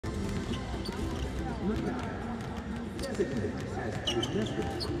Designated as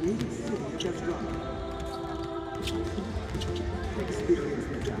UNESCO's creative city of gastronomy. Experience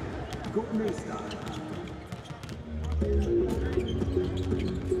the job. Gourmet style.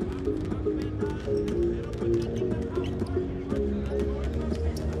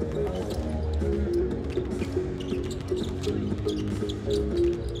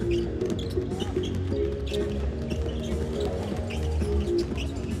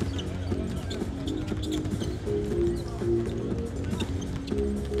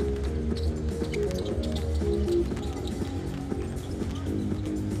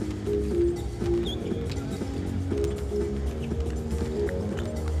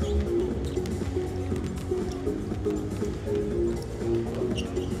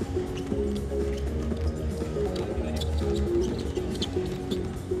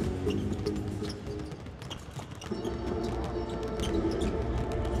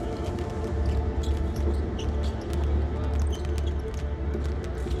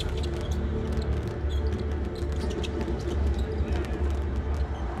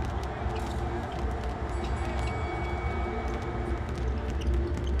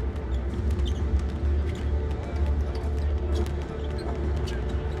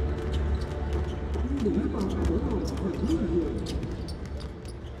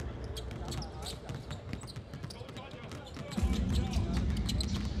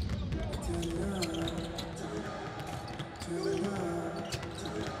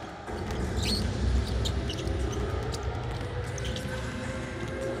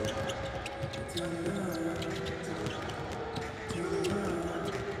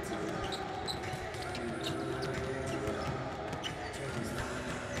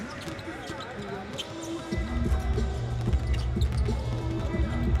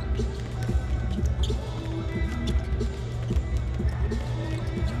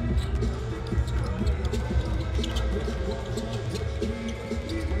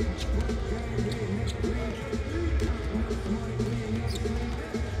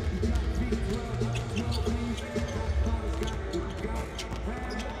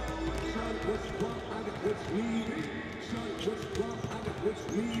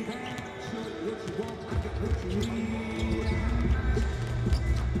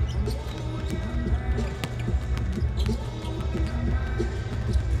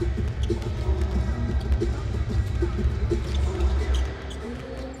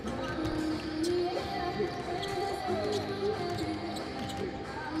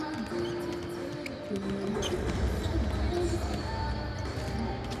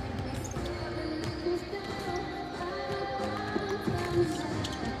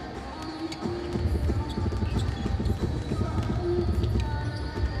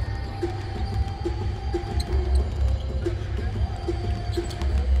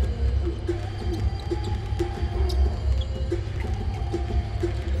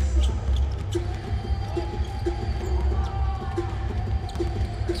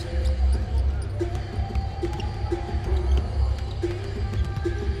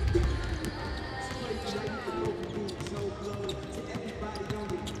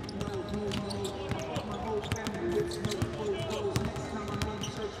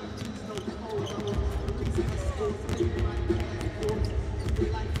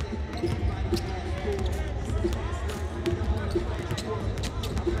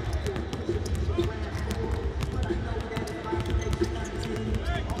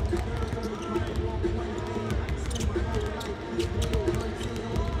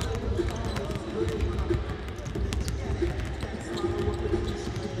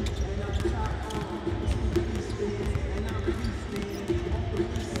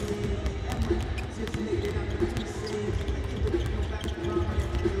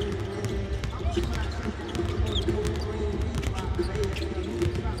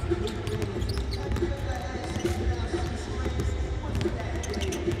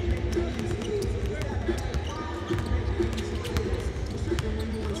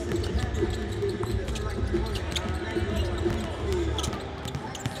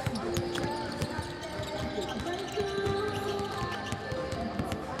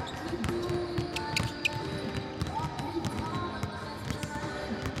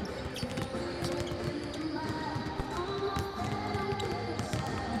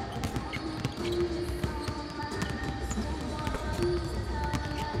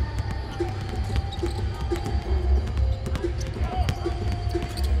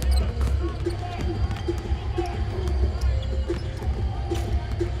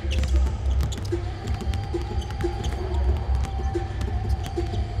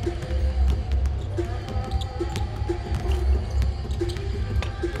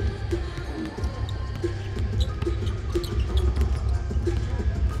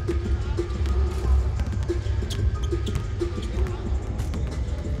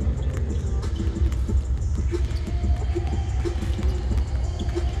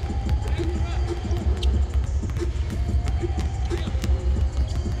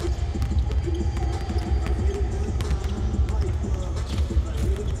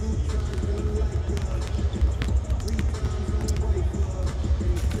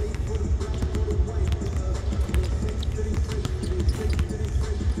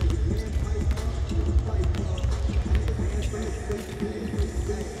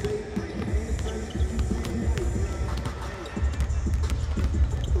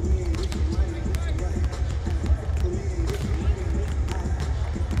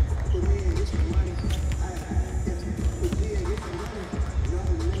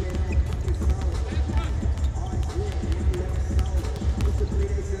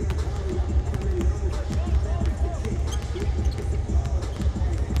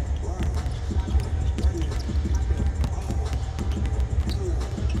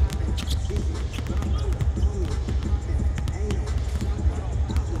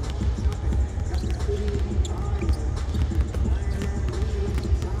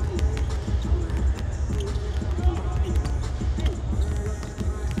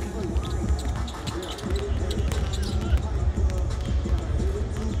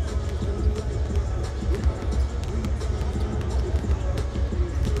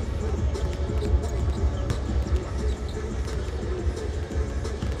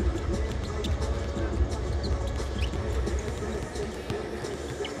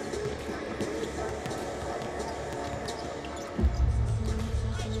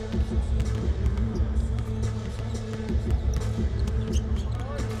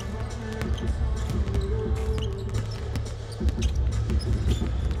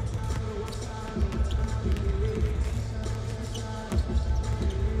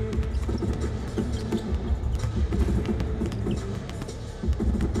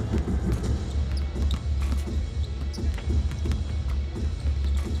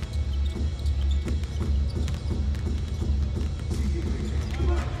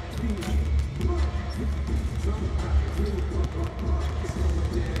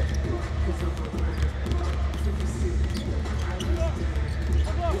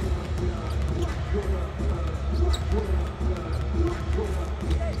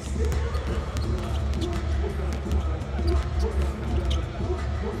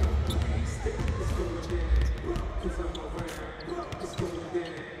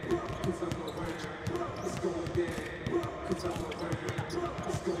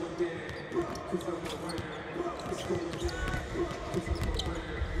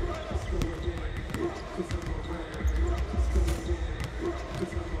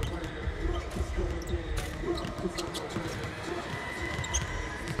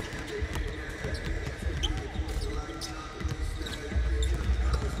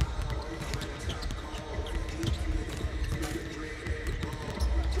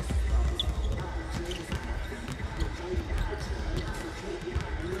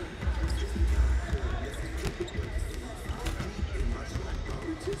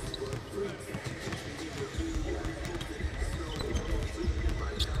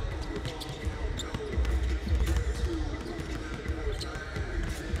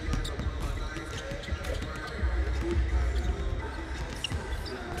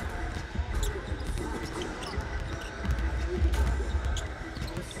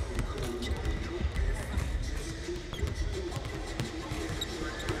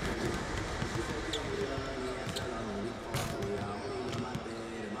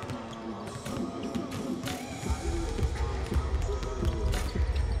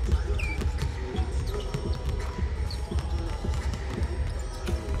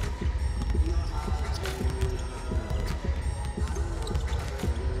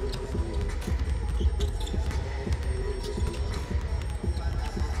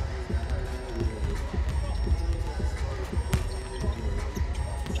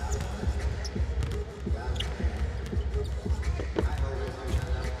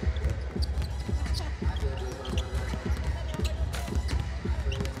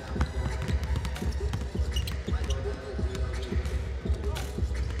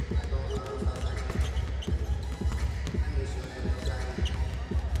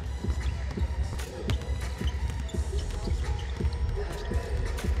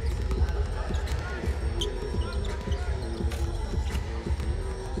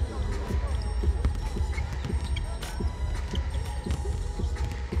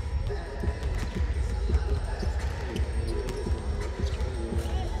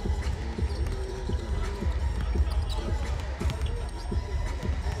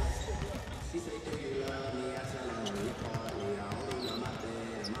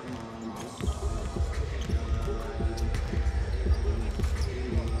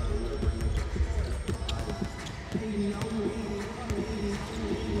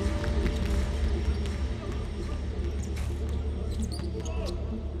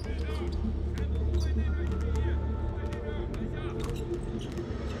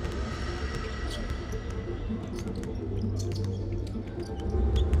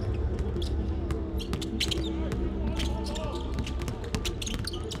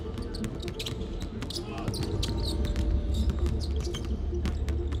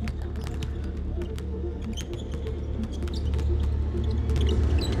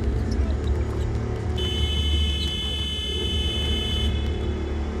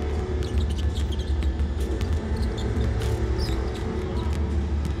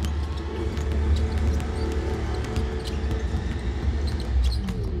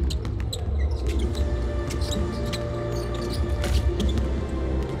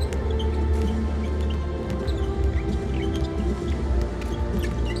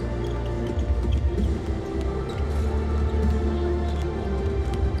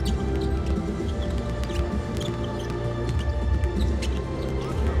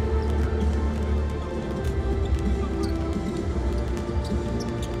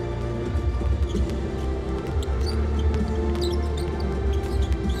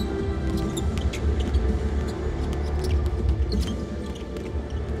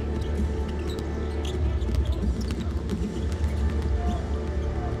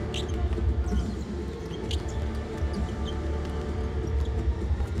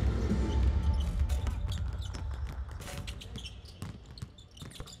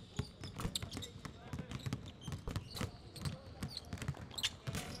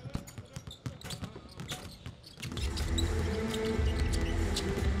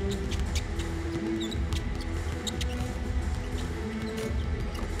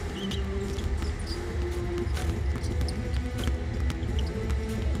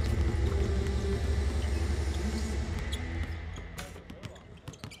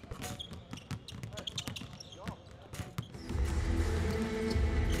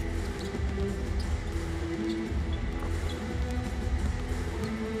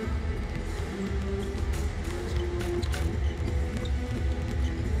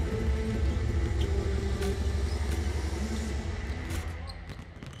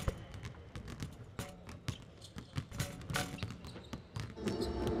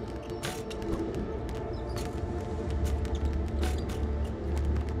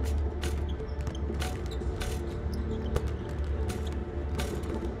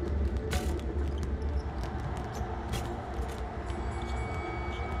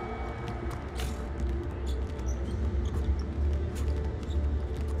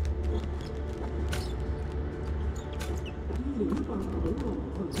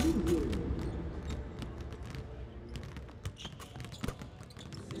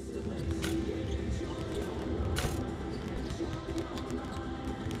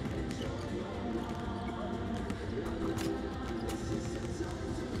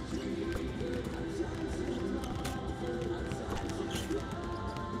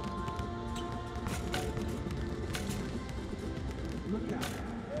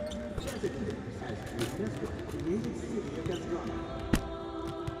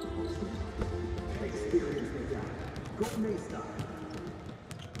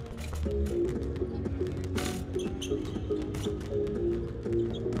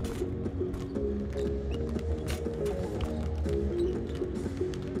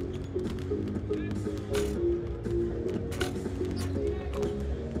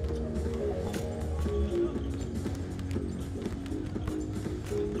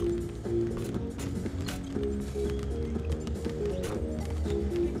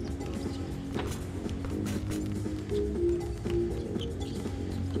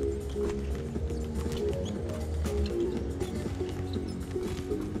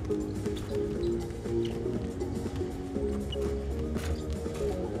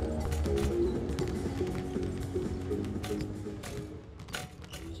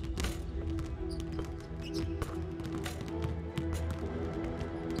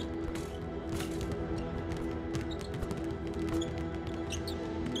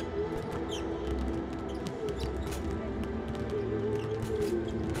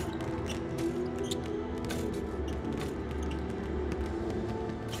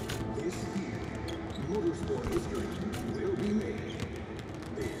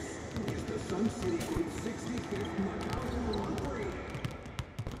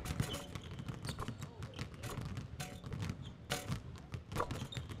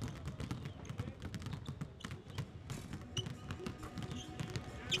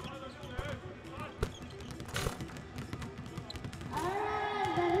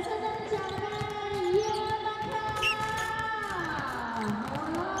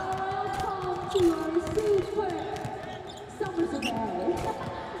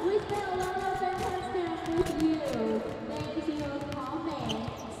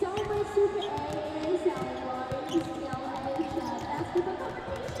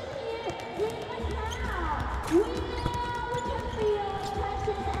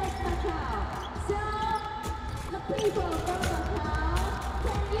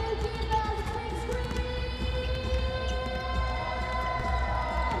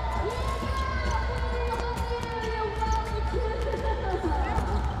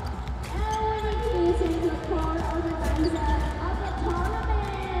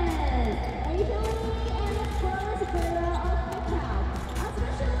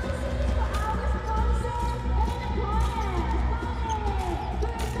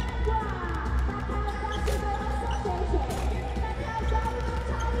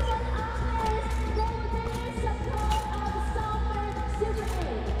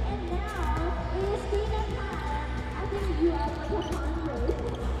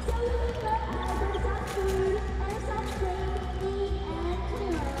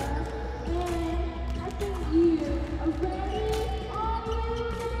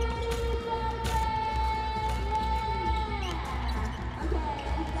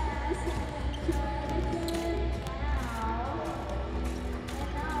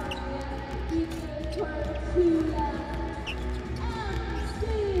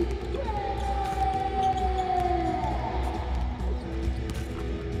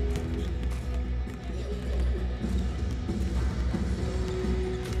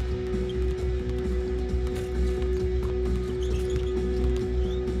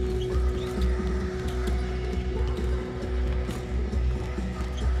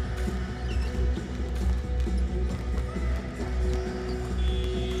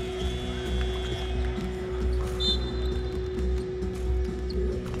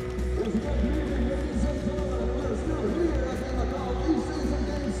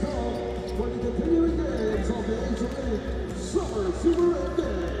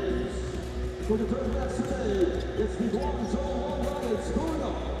 For the third match today, it's the Guangzhou Lions going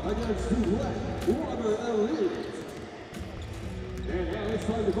up against the Blackwater Elite. And now it's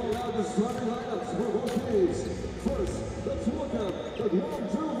time to call out the starting lineups for both teams. First, let's welcome the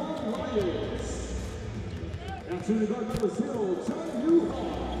Guangzhou Lions. And shooting guard number 0, Chen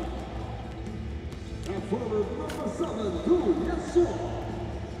Yuhan. And forward number 7, Gu Yasuo.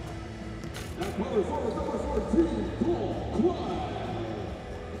 And power forward number 14, Guo Kuai.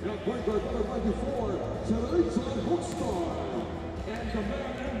 And point guard number 94, Chalicha Bookstar. And the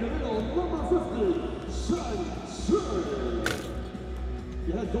man in the middle, number 50, Shen Shun.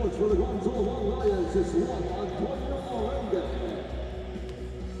 The head coach for the Guangzhou Lions is Juan Antonio Orenga.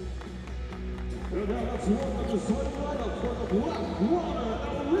 And now let's welcome the starting lineup for the Blackwater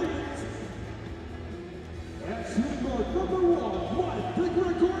Elite. And shooting guard number 1, Mike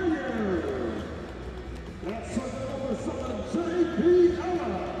Gregorian. And center number 7, J.P.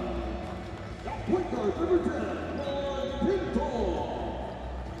 Allen. And point guard number 10, Ron Pinto.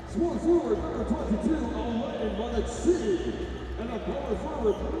 Small forward number 22, Alain Monexi. And a power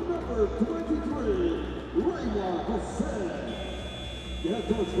forward number 23, Raymond Jose. The head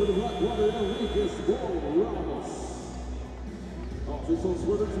coach for the Blackwater Elite is Ramos. Officials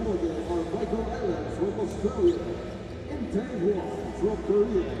for the tournament are Michael Island from Australia, Intang Wong from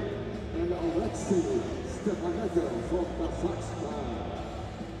Korea, and Alexei Stepanenko from Kazakhstan.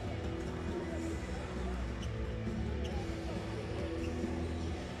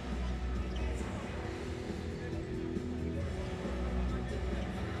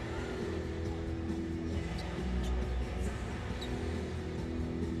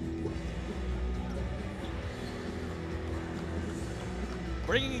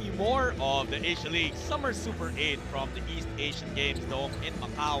 Bringing you more of the Asia League Summer Super 8 from the East Asian Games Dome in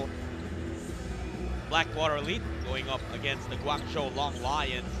Macau. Blackwater Elite going up against the Guangzhou Long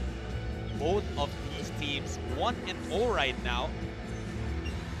Lions. Both of these teams 1-0 right now.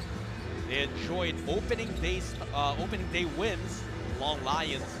 They enjoyed opening day wins. Long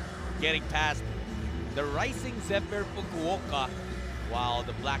Lions getting past the Rising Zephyr Fukuoka, while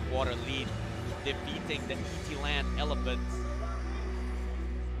the Blackwater Elite defeating the ET Land Elephants.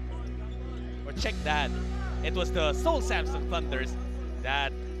 Check that. It was the Seoul Samsung Thunders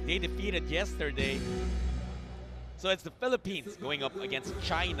that they defeated yesterday. So it's the Philippines going up against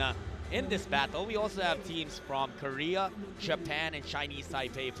China in this battle. We also have teams from Korea, Japan, and Chinese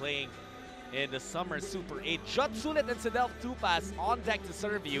Taipei playing in the Summer Super 8. Jut Sulit and Sedel Tupas on deck to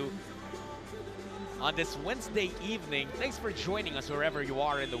serve you on this Wednesday evening. Thanks for joining us wherever you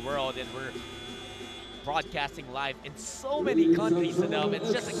are in the world, and we're broadcasting live in so many countries, Sedel.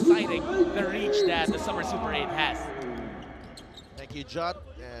 It's just exciting, the reach that the Summer Super 8 has. Thank you, Jut,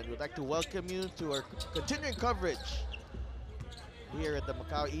 and we'd like to welcome you to our continuing coverage here at the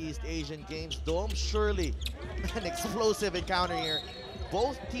Macau East Asian Games Dome. Surely an explosive encounter here.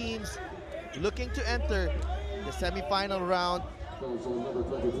 Both teams looking to enter the semifinal round.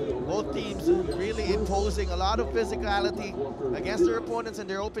 Both teams really imposing a lot of physicality against their opponents in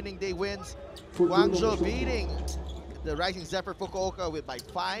their opening day wins. Guangzhou beating the Rising Zephyr Fukuoka by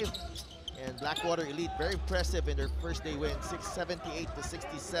 5, and Blackwater Elite very impressive in their first day win,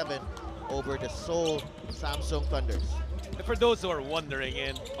 78-67 over the Seoul Samsung Thunders. And for those who are wondering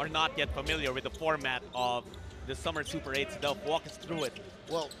and are not yet familiar with the format of the Summer Super 8, they'll walk us through it.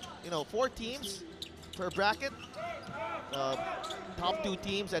 Well, you know, 4 teams per bracket. Top 2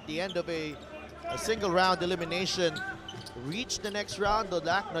 teams at the end of a single round elimination reach the next round,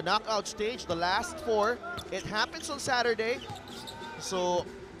 the knockout stage, the last 4. It happens on Saturday. So,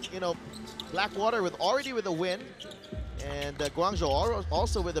 you know, Blackwater already with a win, and Guangzhou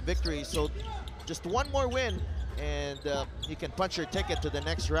also with a victory. So just one more win, and you can punch your ticket to the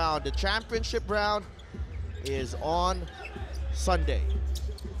next round. The championship round is on Sunday.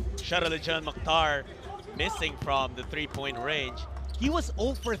 Sharalajan Makhtar missing from the 3-point range. He was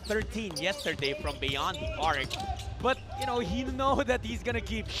 0 for 13 yesterday from beyond the arc, but you know, he knows that he's gonna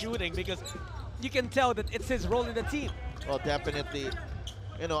keep shooting because you can tell that it's his role in the team. Well, definitely.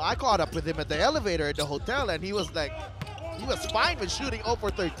 You know, I caught up with him at the elevator at the hotel, and he was like, he was fine with shooting 0 for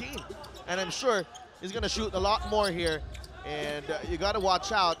 13. And I'm sure he's gonna shoot a lot more here. And you gotta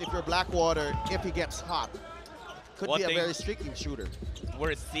watch out if you're Blackwater, if he gets hot. Could be a very streaky shooter.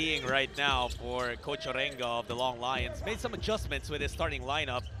 We're seeing right now for Coach Orenga of the Long Lions made some adjustments with his starting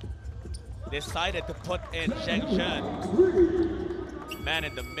lineup. Decided to put in Sheng Chen, man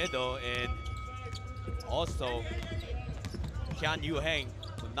in the middle, and also Kian Yu Heng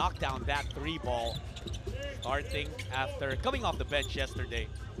to knock down that 3-ball, starting after coming off the bench yesterday.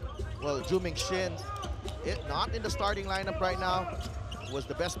 Well, Ju Ming Shin, not in the starting lineup right now, was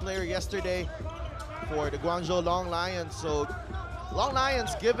the best player yesterday for the Guangzhou Long Lions. So Long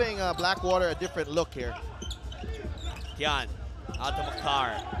Lions giving Blackwater a different look here. Tian, out to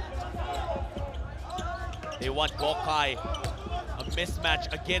Makhtar. They want Gokai. A mismatch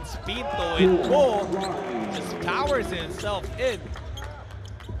against Pinto, and Go just powers himself in.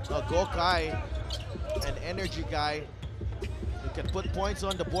 Gokai, an energy guy, who can put points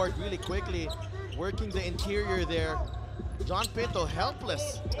on the board really quickly, working the interior there. John Pinto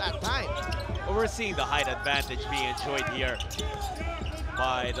helpless that time. Well, we're seeing the height advantage being enjoyed here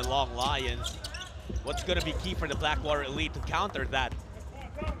by the Long Lions. What's going to be key for the Blackwater Elite to counter that?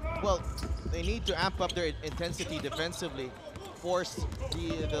 Well, they need to amp up their intensity defensively, force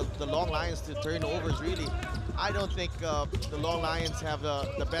the Long Lions to turnovers, really. I don't think the Long Lions have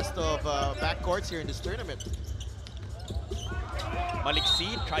the best of backcourts here in this tournament. Malik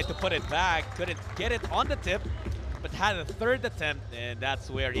Seed tried to put it back, couldn't get it on the tip, but had a 3rd attempt, and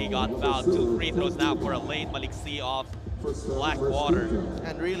that's where he got fouled. 2 free throws now for Elaine Malik Seed of Blackwater.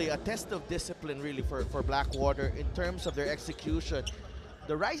 And really a test of discipline really for Blackwater in terms of their execution.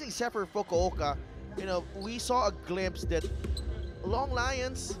 The Rising Zephyr Fukuoka, you know, we saw a glimpse that Long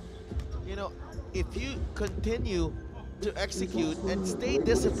Lions, you know, if you continue to execute and stay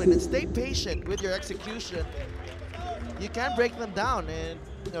disciplined and stay patient with your execution, you can break them down. And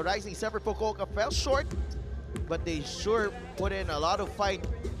you know, Rising Sever Fukuoka fell short, but they sure put in a lot of fight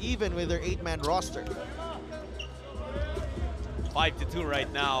even with their 8-man roster. 5-2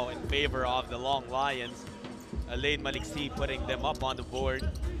 right now in favor of the Long Lions. Alain Maliksi putting them up on the board.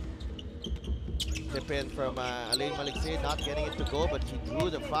 Tip in from Alain Maliksi, not getting it to go, but he drew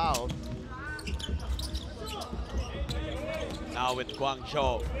the foul. Now with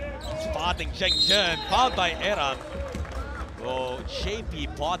Guangzhou spotting Zheng Zhen, fouled by Eram. Oh, Shapey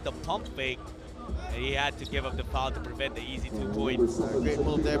bought the pump fake, and he had to give up the foul to prevent the easy 2 points. Great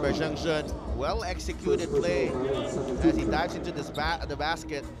move there by Zheng Zhen. Well executed play as he dives into this the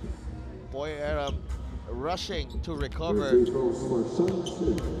basket. Boy Eram rushing to recover.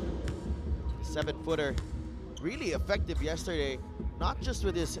 7-footer, really effective yesterday, not just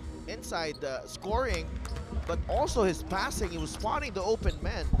with his inside scoring, but also his passing. He was spotting the open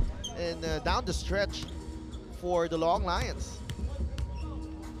men and down the stretch for the Long Lions.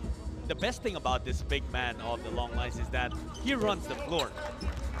 The best thing about this big man of the Long Lions is that he runs the floor.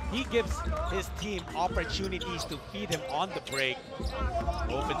 He gives his team opportunities to feed him on the break.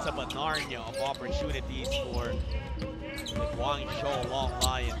 Opens up a Narnia of opportunities for the Guangzhou Long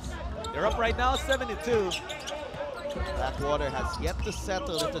Lions. They're up right now, 7-2. Blackwater has yet to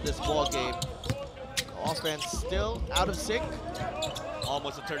settle into this ball game. Offense still out of sync.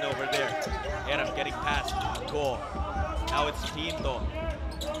 Almost a turnover there. Eram getting past goal. Now it's Pinto.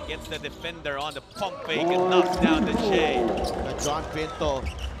 Gets the defender on the pump fake and knocks down the Jay. John Pinto,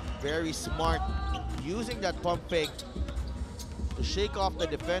 very smart, using that pump fake to shake off the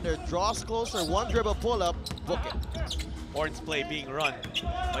defender. Draws closer, one dribble pull up, book it. Horns play being run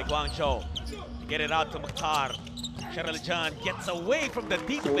by Guangzhou. Get it out to Makar. Sheraljan gets away from the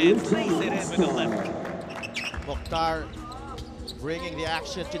defense, lays it in with the left. Mokhtar bringing the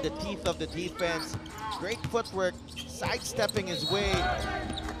action to the teeth of the defense. Great footwork, sidestepping his way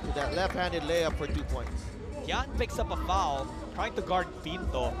to that left-handed layup for 2 points. Kian picks up a foul, trying to guard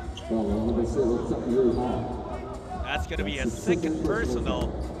Pinto. That's going to be a second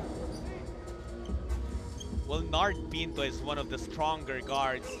personal. Well, Nard Pinto is one of the stronger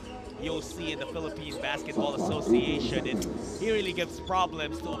guards you'll see in the Philippine Basketball Association, and he really gives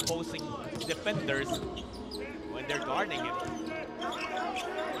problems to opposing defenders when they're guarding him.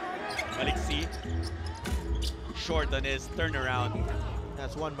 Maliksi, short on his turnaround.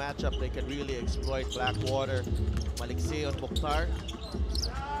 That's one matchup they can really exploit. Blackwater, Maliksi on Mokhtar.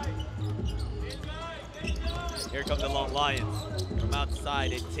 Here come the Long Lions from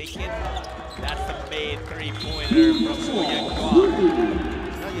outside. They take it. That's the made three-pointer from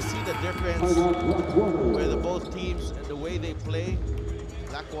Guangzhou. Now you see the difference with both teams and the way they play.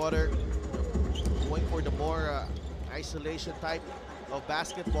 Blackwater going for the more isolation type of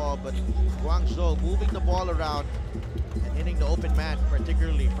basketball, but Guangzhou moving the ball around and hitting the open man,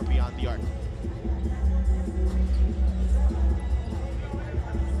 particularly from beyond the arc.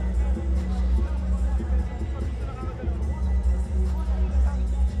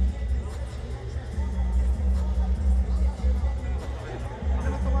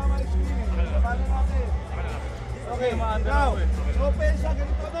 Okay, now, open sa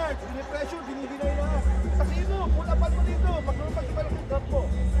ganito na, pressure, dinidinay na. Sakihin mo, pulapan mo dito, pag ibalik yung drop mo.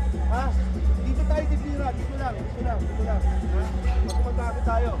 Ha? Dito tayo titira, dito lang. Ha? Magkumatake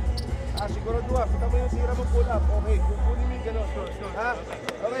tayo. Ha, siguro duwa, kita mo yung tira mo pull up. Okay, kukunin mo yung gano'n. Ha?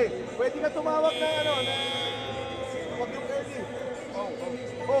 Okay, pwede na tumawag na ano, na huwag yung early.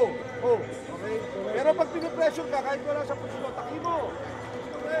 Oh. Okay? Pero pag pinipressure ka, kahit wala sa puso, takihin mo.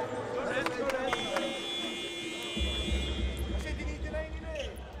 Okay?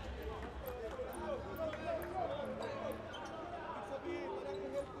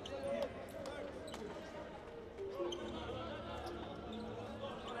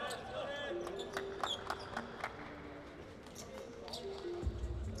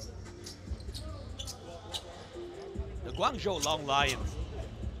 The Guangzhou Long Lions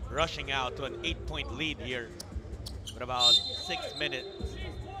rushing out to an 8-point lead here with about 6 minutes,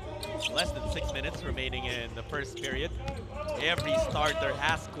 less than 6 minutes remaining in the first period. Every starter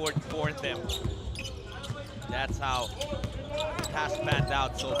has scored for them. That's how it has panned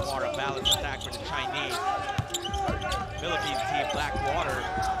out so far. A balanced attack for the Chinese. Philippine team, Blackwater,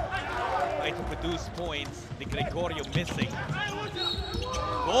 trying to produce points. The Gregorio missing.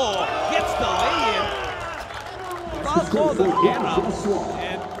 Oh, gets the lay-in. Foul call to Eram,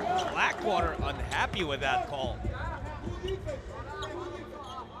 and Blackwater unhappy with that call.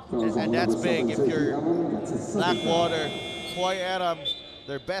 And that's big if you're Blackwater. Poy Adam,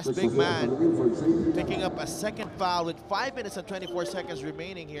 their best big man, picking up a second foul with 5 minutes and 24 seconds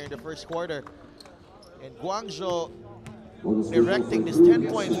remaining here in the first quarter. And Guangzhou erecting this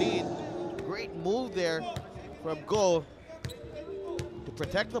 10-point lead. Great move there from Go to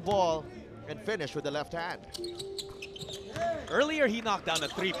protect the ball and finish with the left hand. Earlier, he knocked down a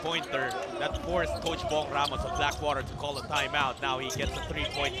three-pointer that forced Coach Bong Ramos of Blackwater to call a timeout. Now he gets a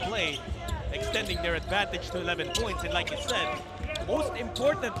three-point play, extending their advantage to 11 points. And like you said, most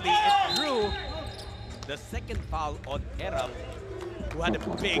importantly, it drew the second foul on Eram, who had a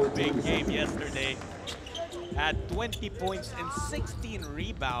big game yesterday. Had 20 points and 16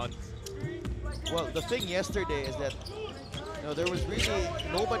 rebounds. Well, the thing yesterday is that there was really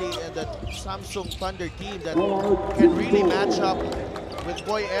nobody in the Samsung Thunder team that can really match up with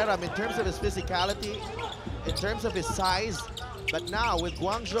Poy Eram in terms of his physicality, in terms of his size. But now with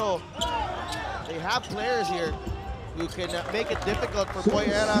Guangzhou, they have players here who can make it difficult for Poy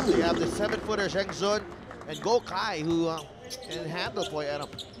Eram. They have the 7-footer Zheng Zun and Go Kai who can handle Poy Eram.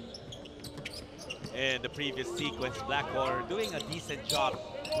 In the previous sequence, Blackwater doing a decent job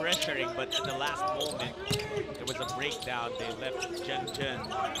pressuring, but in the last moment, there was a breakdown. They left Jen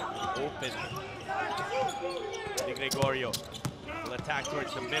open. Di Gregorio will attack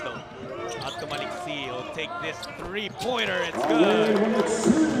towards the middle. Out to Maliksi, he'll take this three-pointer, it's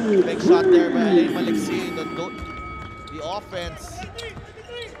good. Big shot there by Alain Maliksi. The offense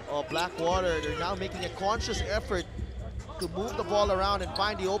of Blackwater, they're now making a conscious effort to move the ball around and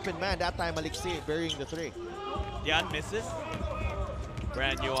find the open man. That time Alexei burying the three. Yan misses.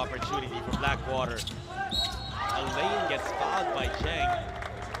 Brand new opportunity for Blackwater. Alain gets fouled by Zheng.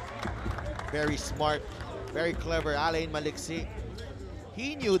 Very smart, very clever Alain Maliksi.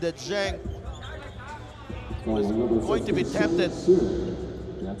 He knew that Zheng was going to be tempted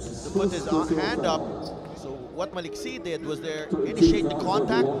to put his hand up. So what Maliksi did was initiate the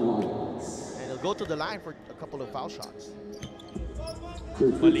contact and he'll go to the line for a couple of foul shots.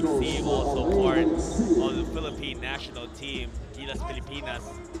 Maliksi also part of the Philippine national team, Gilas Pilipinas.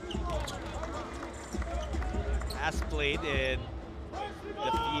 Has played in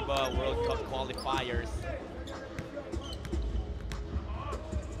the FIBA World Cup qualifiers.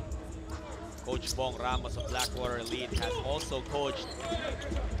 Coach Bong Ramos of Blackwater Elite has also coached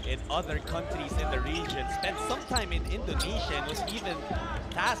in other countries in the region, spent some time in Indonesia, and was even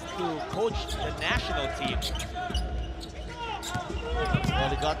tasked to coach the national team. Well,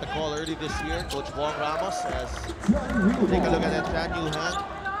 he got the call early this year. Coach Bong Ramos has take a look at that brand new hand,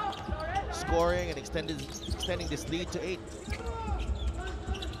 scoring and extending this lead to 8.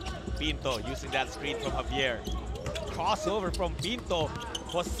 Pinto using that screen from Javier. Crossover from Pinto.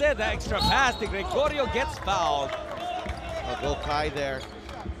 Jose, the extra pass. Di Gregorio gets fouled. Go Kai there,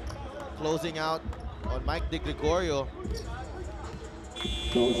 closing out on Mike Di Gregorio.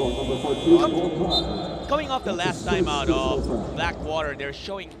 Coming off the last time out of Blackwater, they're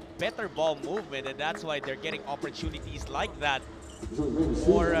showing better ball movement, and that's why they're getting opportunities like that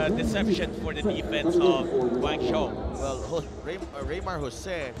for deception for the defense of Guangzhou. Well, Raymar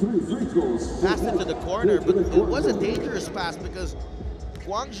Jose passed it to the corner, but it was a dangerous pass because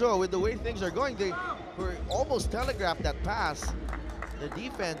Guangzhou, with the way things are going, they were almost telegraphed that pass. The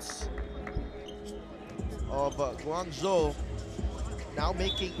defense of Guangzhou now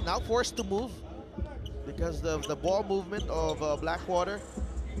forced to move because of the ball movement of Blackwater,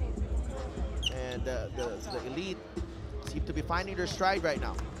 and the Elite seem to be finding their stride right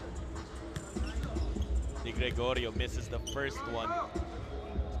now. Di Gregorio misses the first one.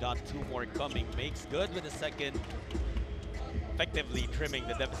 He's got 2 more coming. Makes good with the second. Effectively trimming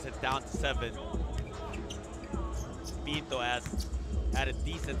the deficit down to 7. Pinto has had a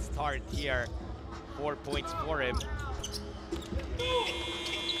decent start here. 4 points for him.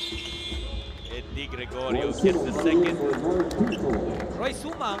 And Di Gregorio gets the second. Roy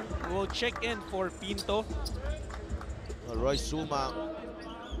Sumang will check in for Pinto. Roy Sumang,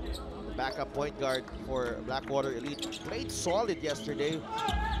 the backup point guard for Blackwater Elite, played solid yesterday.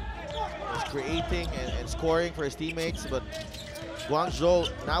 Was creating and scoring for his teammates, but Guangzhou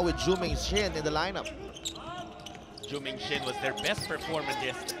now with Juming Shin in the lineup. Juming Shin was their best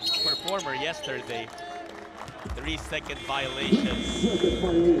performer yesterday. 3-second violations.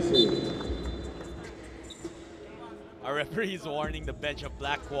 Our referee is warning the bench of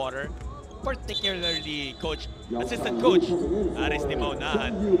Blackwater, particularly assistant coach Aris Di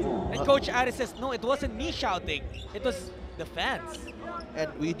Maunahan. And Coach Aris says, no, it wasn't me shouting, it was the fans.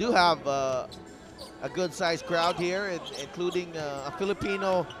 And we do have a good-sized crowd here, including a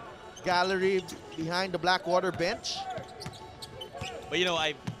Filipino gallery behind the Blackwater bench. But you know,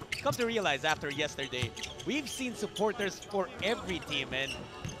 I've come to realize after yesterday, we've seen supporters for every team, and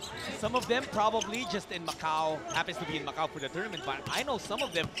some of them probably just in Macau, happens to be in Macau for the tournament, but I know some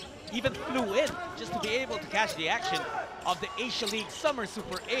of them even flew in just to be able to catch the action of the Asia League Summer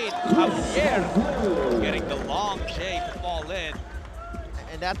Super 8. Javier getting the long J to fall in.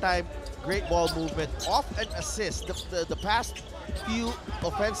 And that time, great ball movement, off an assist. The past few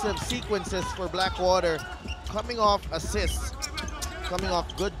offensive sequences for Blackwater, coming off assists, coming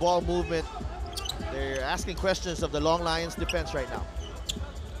off good ball movement. They're asking questions of the Long Lions defense right now.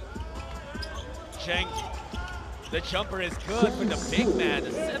 Cheng, the jumper is good for the big man, the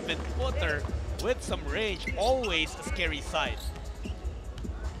 7-footer with some range, always a scary sight.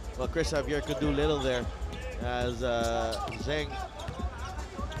 Well, Chris Javier could do little there as Zheng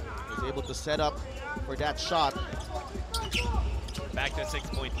was able to set up for that shot. Back to a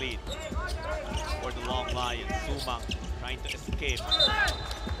 6-point lead for the Long Lions. Sumang trying to escape.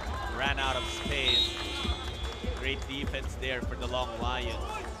 Ran out of space. Great defense there for the Long Lions.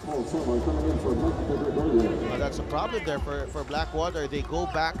 Well, that's a problem there for Blackwater. They go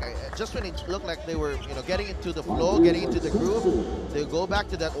back, just when it looked like they were getting into the flow, getting into the groove, they go back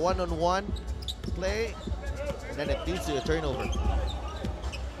to that one-on-one play, and then it leads to a turnover.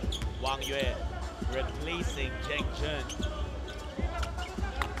 Wang Yue replacing Zheng Jun.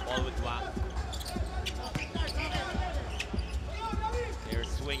 Ball with Wang. They're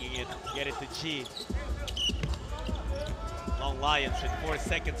swinging it, get it to G. Long Lions with 4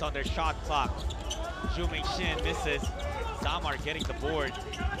 seconds on their shot clock. Zhu Mingxin misses. Zamar getting the board.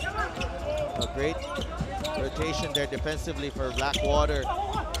 A great rotation there defensively for Blackwater.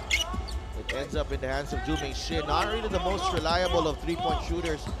 It ends up in the hands of Zhu Mingxin. Not really the most reliable of 3-point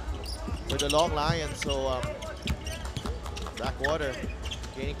shooters for the Long Lions, so Blackwater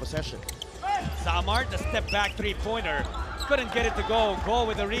gaining possession. Zamar, the step back 3-pointer. Couldn't get it to go. Goal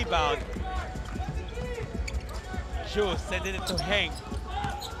with a rebound. Zhu sending it to Heng.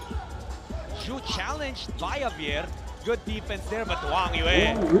 Zhu challenged by Javier. Good defense there, but Wang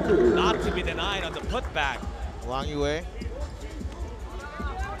Yue not to be denied on the putback. Wang Yue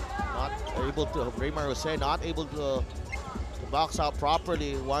not able to, Raymar Jose not able to box out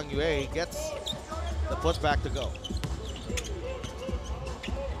properly. Wang Yue gets the putback to go.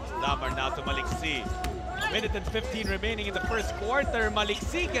 Zamar now to Malik C. 1:15 remaining in the first quarter. Malik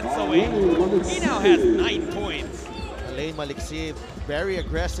C gets away. He now has 9 points. Alain Malik C, very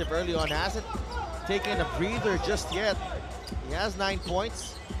aggressive early on, hasn't taken a breather just yet. He has 9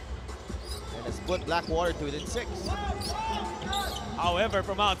 points and has put Blackwater to within 6. However,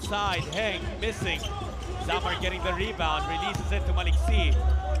 from outside, Heng missing. Zamar getting the rebound, releases it to Malik C.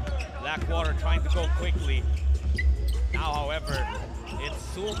 Blackwater trying to go quickly. Now, however, it's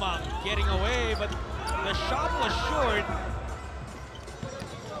Sumang getting away, but the shot was short.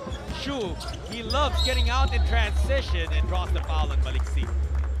 Zhu, he loves getting out in transition and draws the foul on Malik C.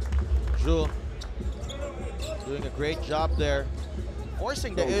 Zhu doing a great job there,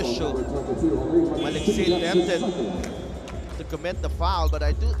 forcing the issue. Malik C tempted to commit the foul, but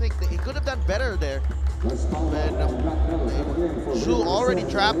I do think that he could have done better there. When Zhu already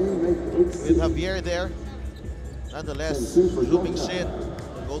trapped with Javier there. Nonetheless, Zhu Mingxin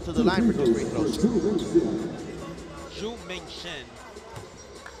will go to the line for 2 free throws. Zhu Mingxin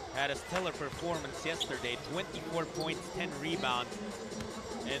had a stellar performance yesterday, 24 points, 10 rebounds.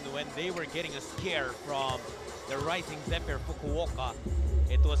 And when they were getting a scare from the Rising Zephyr Fukuoka,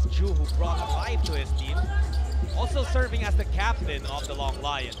 it was Zhu who brought 5 to his team. Also serving as the captain of the Long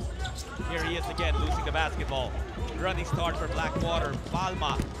Lions. Here he is again, losing the basketball. Running start for Blackwater.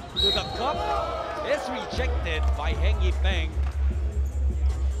 Palma to the cup is rejected by Heng Yifeng.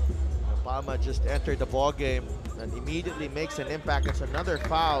 Palma just entered the ball game and immediately makes an impact. It's another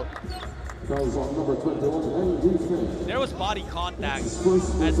foul. There was body contact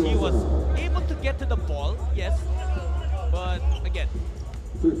as he was able to get to the ball, yes, but again,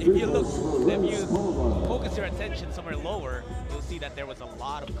 if you look, if you focus your attention somewhere lower, you'll see that there was a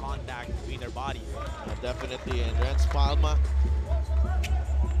lot of contact between their bodies. Definitely, and Renz Palma.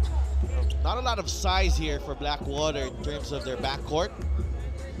 Not a lot of size here for Blackwater in terms of their backcourt,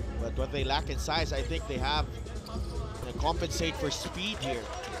 but what they lack in size, I think they have to compensate for speed here.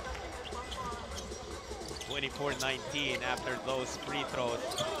 24-19 after those free throws.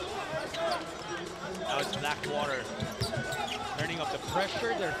 Now it's Blackwater turning up the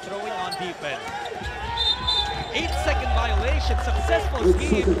pressure. They're throwing on defense. 8-second violation, successful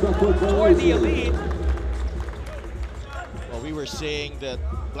scheme for the Elite. Well, we were saying that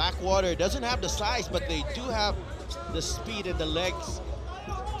Blackwater doesn't have the size, but they do have the speed and the legs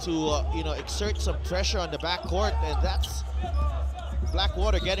to exert some pressure on the backcourt, and that's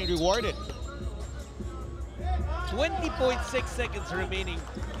Blackwater getting rewarded. 20.6 seconds remaining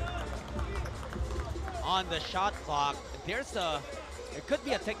on the shot clock. There could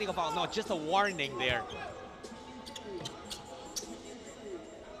be a technical foul. No, just a warning there.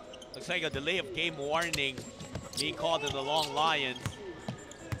 Looks like a delay of game warning being called in the Long Lions.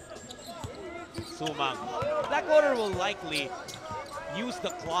 Sumang. Blackwater will likely use the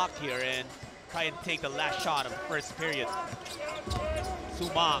clock here and try and take the last shot of the first period.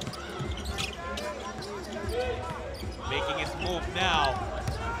 Sumang making his move now.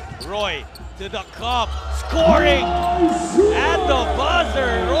 Roy to the cup, scoring at the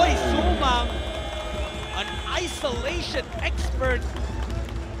buzzer. Roy Sumang, an isolation expert,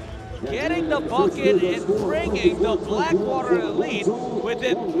 getting the bucket and bringing the Blackwater Elite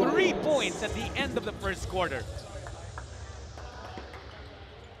within 3 points at the end of the first quarter.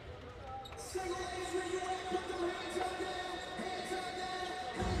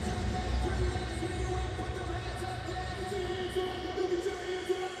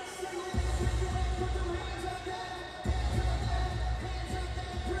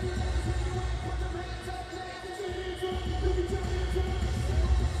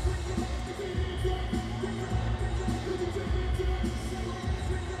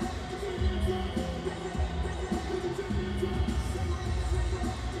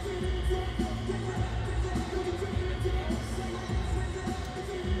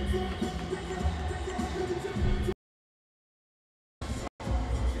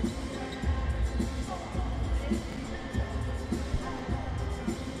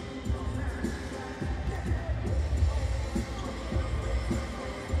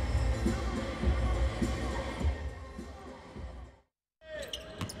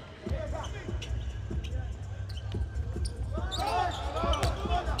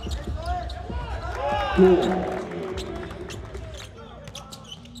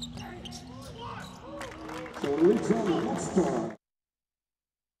 So Elite's on the next time.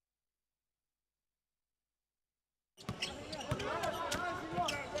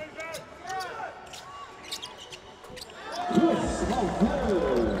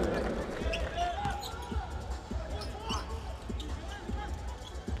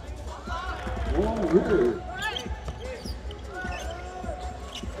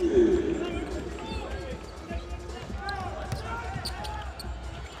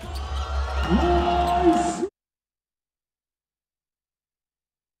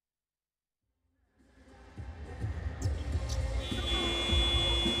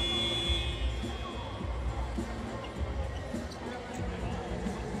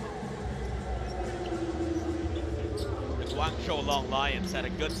 Guangzhou Long Lions had a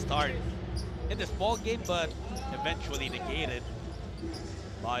good start in this ball game, but eventually negated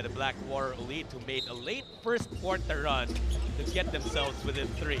by the Blackwater Elite, who made a late first quarter run to get themselves within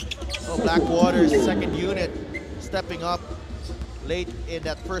 3. So Blackwater's second unit stepping up late in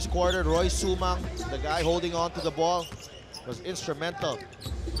that first quarter. Roy Sumang, the guy holding on to the ball, was instrumental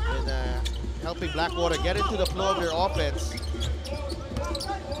in helping Blackwater get into the flow of their offense.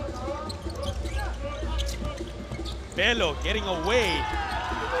 Bello getting away.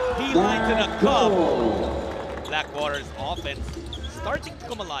 D-line to the cup. Blackwater's offense starting to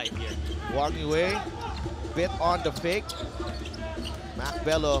come alive here. Walking away, bit on the fake. Mac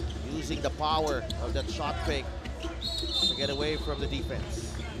Bello using the power of that shot fake to get away from the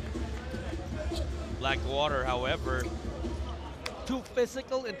defense. Blackwater, however, too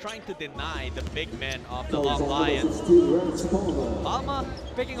physical and trying to deny the big men of the Long Lions. Alma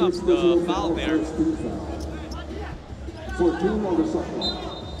picking up the foul there.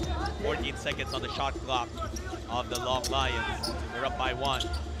 14 seconds on the shot clock of the Long Lions. They're up by 1.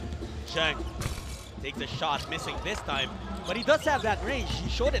 Cheng takes a shot, missing this time, but he does have that range. He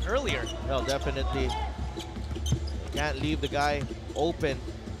showed it earlier. Well, definitely can't leave the guy open.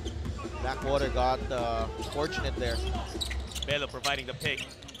 Blackwater got fortunate there. Bello providing the pick.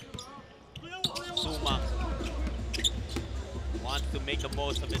 Sumang wants to make the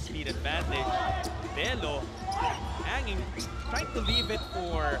most of his speed advantage. Bello hanging, trying to leave it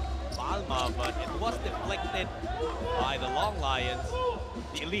for Palma, but it was deflected by the Long Lions.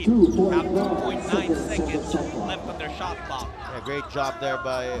 The Elite have 2.9 seconds left on their shot clock. Yeah, great job there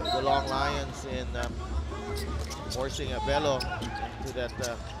by the Long Lions in forcing Bello into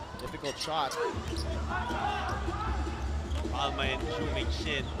that difficult shot. Palma and Chu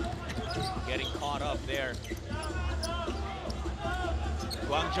Ming-shin getting caught up there.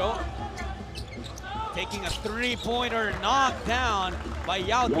 Guangzhou taking a three-pointer knocked down by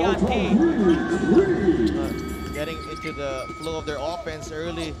Yao Tianting. getting into the flow of their offense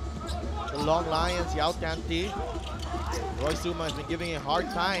early. The Long Lions, Yao Tianti. Roy Suma has been giving a hard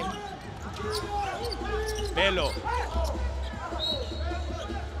time. Belo.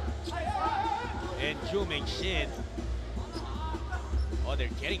 And Zhu Mingxin. Oh, they're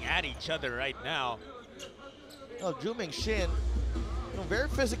getting at each other right now. Well, Zhu Mingxin, very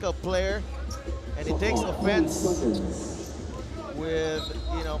physical player, and he takes offense with,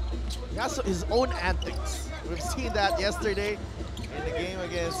 he has his own antics. We've seen that yesterday in the game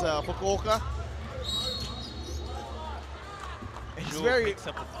against Fukuoka. And he's Zhu picks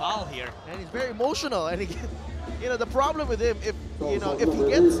up a foul here. And he's very emotional. And he, the problem with him, if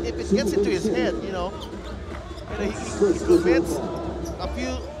it gets into his head, he commits a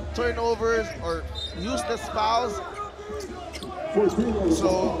few turnovers or useless fouls.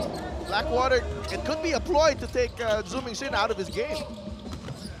 So Blackwater, it could be a ploy to take Zhu Mingxin out of his game.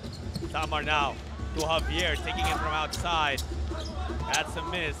 Samar now to Javier, taking it from outside. That's a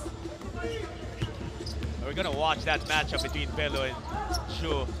miss. We're gonna watch that matchup between Belo and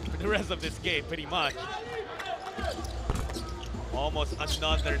Zhu for the rest of this game, pretty much. Almost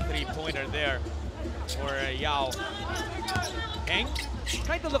another three-pointer there for Yao. Heng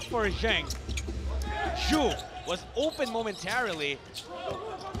trying to look for Zheng. Zhu was open momentarily,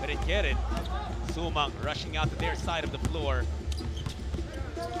 but didn't get it. Sumang rushing out to their side of the floor.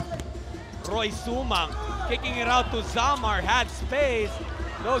 Roy Sumang kicking it out to Zamar, had space,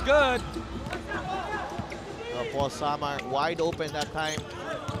 no good. Paul Samar wide open that time.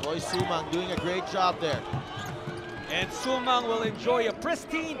 Roy Sumang doing a great job there. And Sumang will enjoy a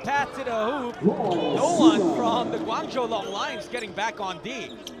pristine pass to the hoop. No one from the Guangzhou Long Lions getting back on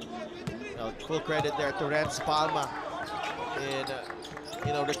D. Full credit there to Renz Palma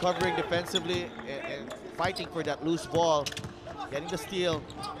in recovering defensively and fighting for that loose ball, getting the steal,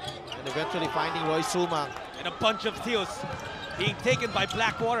 and eventually finding Roy Sumang. And a bunch of steals being taken by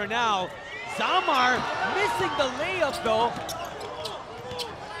Blackwater now. Zamar missing the layup though.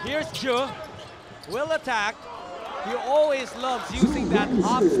 Here's Zhu, will attack. He always loves using that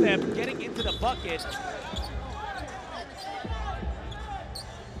hop step, getting into the bucket.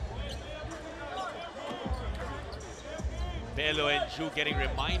 Belo and Zhu getting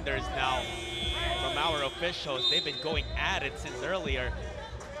reminders now from our officials. They've been going at it since earlier.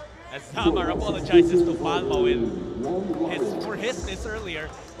 As Zamar apologizes to Palma for his miss earlier.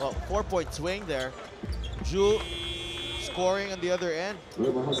 Well, 4-point swing there. Zhu scoring on the other end.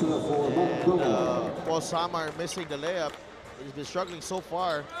 And Paul Samar missing the layup. He's been struggling so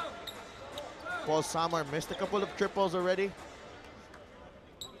far. Paul Samar missed a couple of triples already.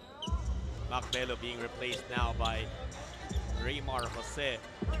 Mac Belo being replaced now by Raymar Jose.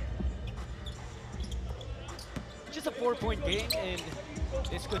 Just a 4-point game, and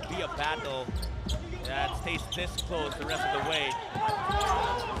this could be a battle that stays this close the rest of the way.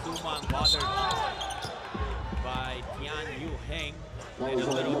 Sumang bothered by Tian Yu Heng. Did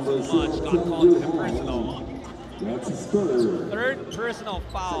a little too much, got called to the personal. Third personal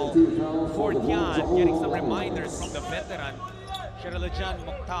foul for Tian, getting some reminders from the veteran, Sheralajan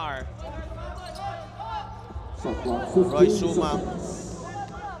Mokhtar. Roy Sumang,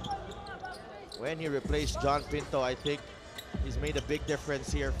 when he replaced John Pinto, I think he's made a big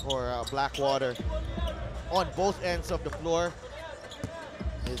difference here for Blackwater on both ends of the floor.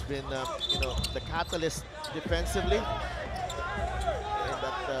 He's been, the catalyst defensively in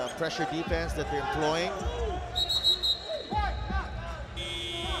that pressure defense that they're employing.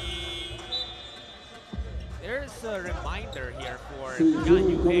 There's a reminder here for Tian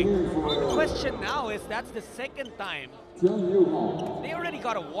Yu Heng. The question now is, that's the second time. They already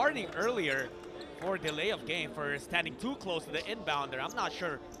got a warning earlier for delay of game for standing too close to the inbounder. I'm not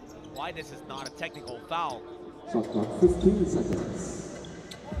sure why this is not a technical foul. 15 seconds.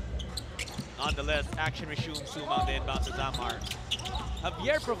 Nonetheless, action resumes. Sumang the inbound to Zamar.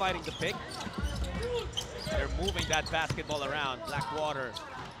 Javier providing the pick. They're moving that basketball around. Blackwater.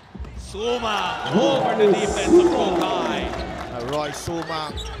 Sumang over the defensive Kokai. Roy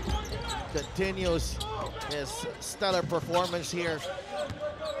Sumang continues his stellar performance here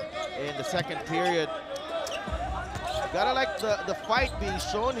in the second period. Gotta like the fight being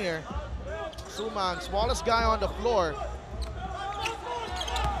shown here. Sumang, smallest guy on the floor.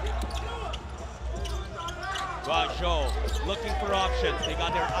 Guangzhou looking for options. They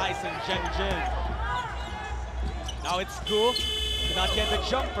got their eyes on Zheng Jin. Now it's Gu. Did not get the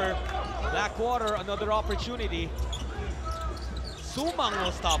jumper. Blackwater, another opportunity. Sumang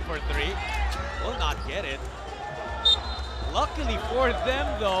will stop for three. Will not get it. Luckily for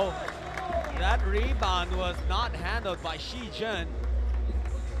them though, that rebound was not handled by Shi Jun.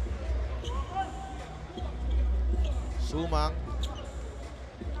 Sumang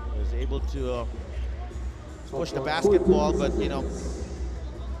was able to push the basketball, but you know,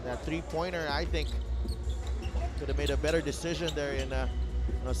 that three-pointer, I think, could have made a better decision there in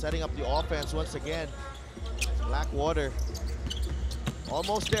you know, setting up the offense once again. Blackwater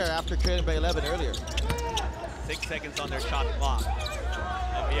almost there after trailing by 11 earlier. 6 seconds on their shot clock.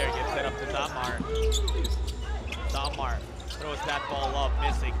 Javier gets it up to Damar. Damar throws that ball up,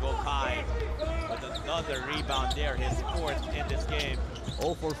 missing. Gokai with another rebound there, his fourth in this game.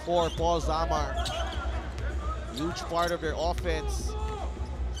 0 for 4, Paul Zamar. Huge part of their offense,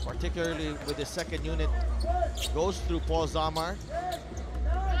 particularly with the second unit, goes through Paul Zamar.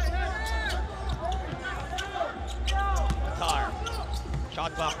 Tar.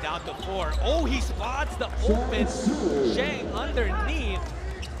 Shot clock down to 4. Oh, he spots the open Zheng underneath.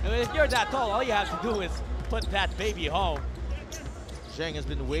 And if you're that tall, all you have to do is put that baby home. Zheng has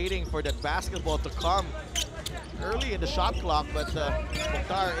been waiting for that basketball to come early in the shot clock, but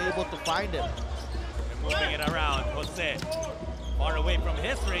Mukhtar able to find him. They're moving it around. Jose far away from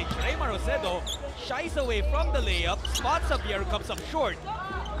his range. Raymar Jose though shies away from the layup. Spots Javier, comes up short.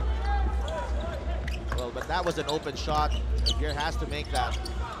 Well, but that was an open shot. Javier has to make that.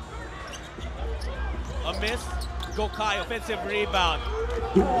 A miss. Gokai offensive rebound.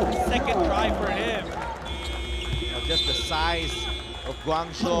 Second try for him. You know, just the size of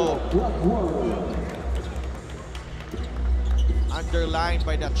Guangzhou, underlined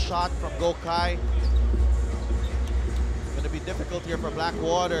by that shot from Gokai. It's going to be difficult here for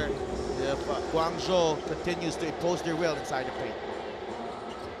Blackwater if Guangzhou continues to impose their will inside the paint.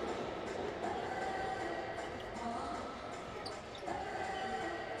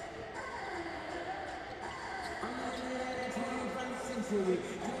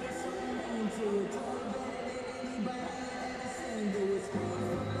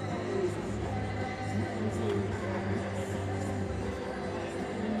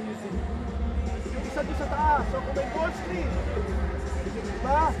 Isa doon sa taas, so kung may goal screen,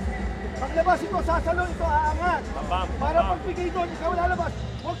 diba? Paglabas ito, sasalo ito, aangat. Para pagbigay doon, ikaw lalabas.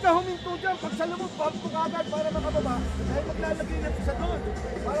 Huwag ka huminto dyan. Pag sa lumot, bump ko agad para makababa. Dahil maglalagay na isa doon.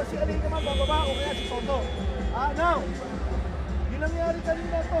 Para si Alay naman bababa o kaya si Toto. Now, yun nangyari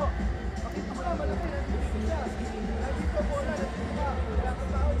kanina to. Makita mo na, malaki. Nandito siya. Nandito po na, nandito ka. Kaya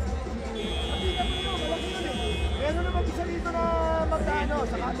kung tao na. Makita mo yun, malaki yun eh. Meron naman isa dito na magdano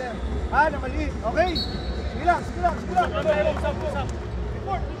sa cutter. Na maliit. Okay? Sige lang, sige lang, sige lang. Usap.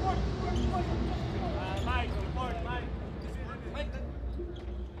 Report. Mike, report, Mike.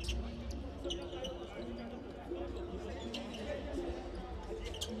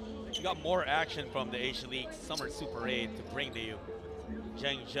 You got more action from the Asian League Summer Super 8 to bring to you.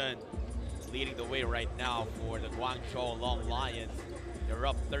 Zheng Zhen leading the way right now for the Guangzhou Long Lions. They're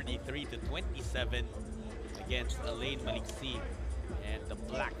up 33-27 against Elaine Maliksi and the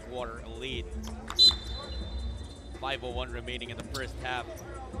Blackwater Elite. 5:01 remaining in the first half.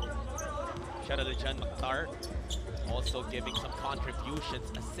 Shout out to John Mukhtar, also giving some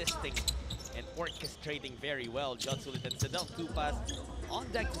contributions, assisting and orchestrating very well. John Sulit and Sidel Tupas on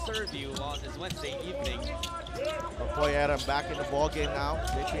deck to serve you on this Wednesday evening. Boy Aram back in the ball game now.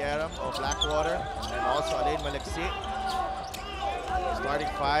 JP Aram of Blackwater and also Elaine Maliksi. Starting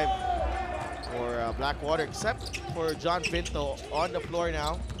 5 for Blackwater, except for John Pinto on the floor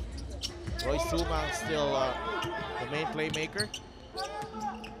now. Roy Sumang still the main playmaker.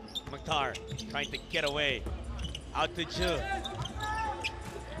 Mukhtar trying to get away. Out to Ju.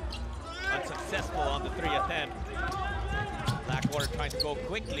 Unsuccessful on the 3 attempt. Blackwater trying to go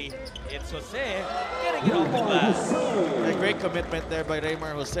quickly. It's Jose getting it off the glass. A great commitment there by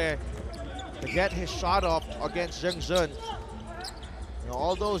Raymar Jose to get his shot off against Zheng Zhen. You know,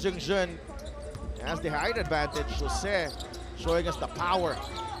 although Zheng Zhen has the height advantage, Jose showing us the power,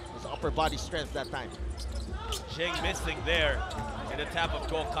 his upper body strength that time. Zheng missing there. And the tap of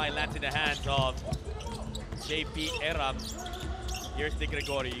Gokai lands in the hands of JP Eram. Here's De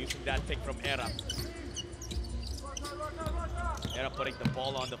Gregorio using that pick from Eram. Eram putting the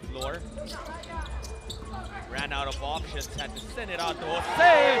ball on the floor. Ran out of options, had to send it out to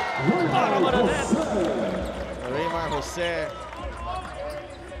Jose. Bottom of the net. Raymar Jose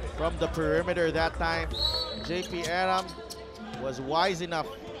from the perimeter that time. JP Eram was wise enough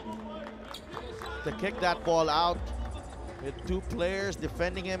to kick that ball out with 2 players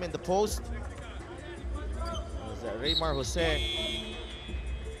defending him in the post. Raymar Jose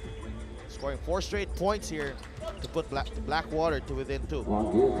scoring 4 straight points here to put Blackwater to within 2.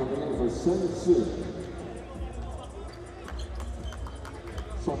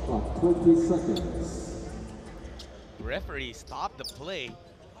 Shot clock, 20 seconds. Referee stopped the play.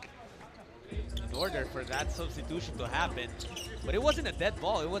 in order for that substitution to happen. But it wasn't a dead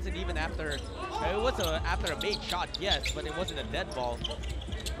ball. It wasn't even after, it was after a made shot, yes, but it wasn't a dead ball.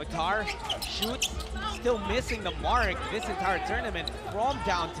 Makar shoots, still missing the mark this entire tournament from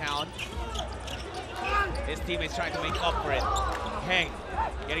downtown. His teammates trying to make up for it. Heng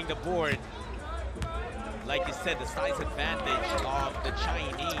getting the board. Like you said, the size advantage of the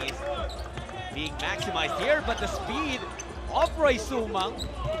Chinese being maximized here, but the speed of Roy Sumang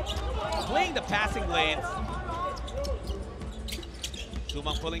playing the passing lanes.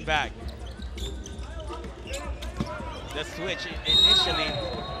 Sumang pulling back. The switch initially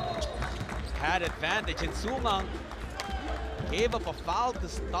had advantage, and Sumang gave up a foul to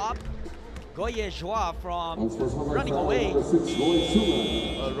stop Goyejua from running away.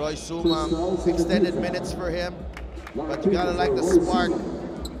 Well, Roy Sumang, extended minutes for him, but you gotta like the spark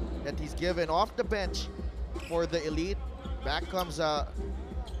that he's given off the bench for the elite. Back comes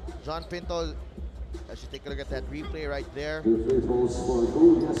John Pinto. As you take a look at that replay right there. Gave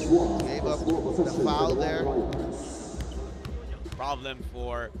up the foul there. Problem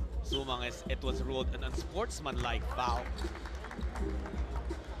for Sumang is it was ruled an unsportsmanlike foul,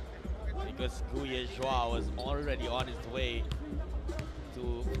 because Goyejua was already on his way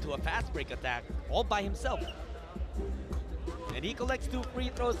to a fast break attack all by himself. And he collects 2 free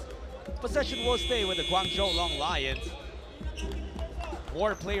throws. Possession will stay with the Guangzhou Long Lions.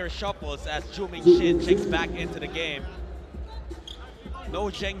 More player shuffles as Ju Ming-shin checks back into the game. No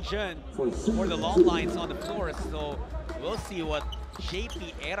Zheng Zhen for the Long Lions on the floor, so we'll see what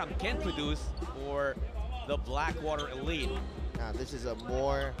JP Aram can produce for the Blackwater Elite. This is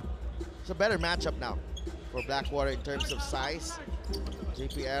it's a better matchup now for Blackwater in terms of size.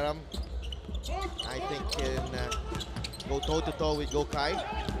 JP Aram, I think, can go toe-to-toe with Gokai.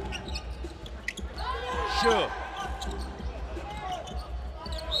 Sure.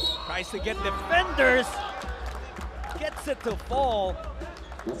 Tries to get defenders. Gets it to fall.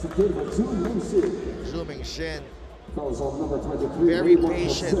 Ju Ming-shin, very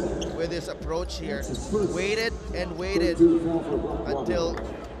patient with his approach here. Waited and waited until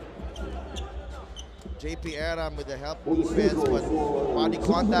JP Aram with the help defense, but body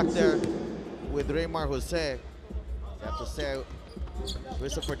contact there with Raymar Jose. You have to say,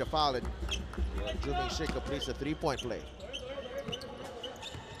 whistle for the foul, and Ju Ming-shin completes a 3-point play.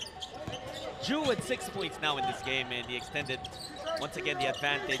 Ju with 6 points now in this game, and he extended once again the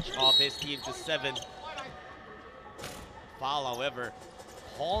advantage of his team to 7. Foul, however,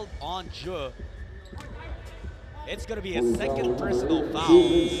 hauled on Ju. It's going to be a second personal foul.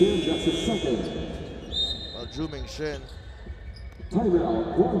 Well, Ju Ming-shin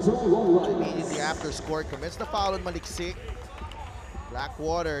immediately after score commits the foul on Maliksik.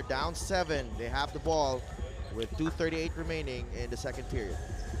 Blackwater down 7. They have the ball with 2:38 remaining in the second period.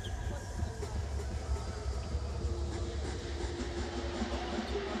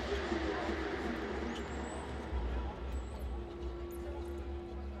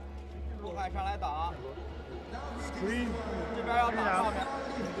 Screen 这边要打上面，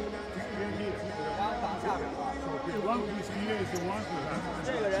然后打下面。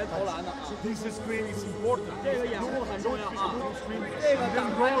这个人投篮的啊。This screen is important. 这个掩护很重要啊。这个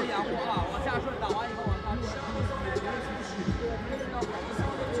挡开是掩护啊，往下顺，打完以后往下顺。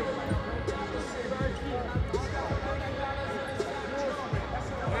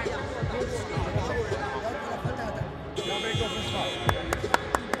要被够分少。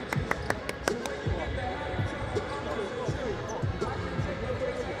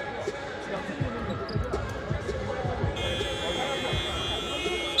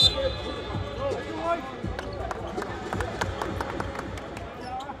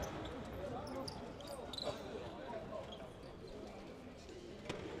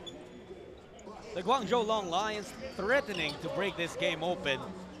The Guangzhou Long Lions threatening to break this game open.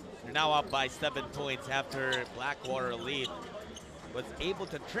 They're now up by 7 points after Blackwater Elite was able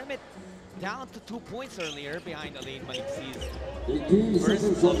to trim it down to 2 points earlier behind Alain Maliksi's first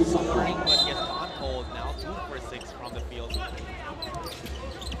of scoring, but he has on hold now, 2 for 6 from the field.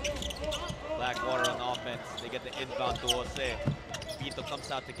 Blackwater on offense, they get the inbound to Jose. Vito comes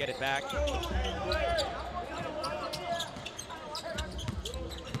out to get it back.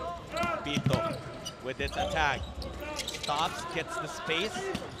 Vito with this attack. Stops, gets the space,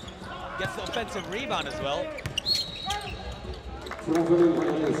 gets the offensive rebound as well.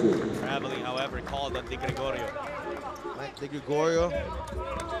 Traveling, however, called on Di Gregorio. Mike Di Gregorio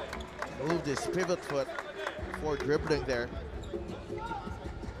moved his pivot foot before dribbling there.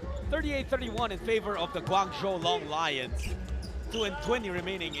 38-31 in favor of the Guangzhou Long Lions. 2:20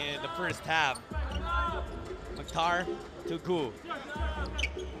 remaining in the first half. Maktar to Gu.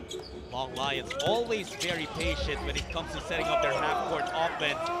 Long Lions always very patient when it comes to setting up their half-court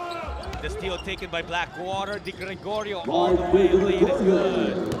offense. The steal taken by Blackwater. Di Gregorio all the way late is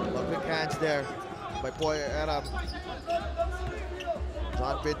good. Quick hands there by Poy Aram.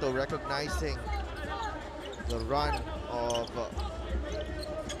 John Pinto recognizing the run of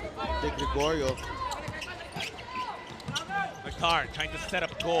Di Gregorio. McCarr trying to set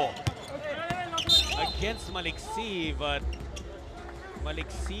up goal against Malik C, but Malik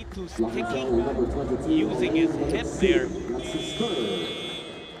C too sticky, using his hip there.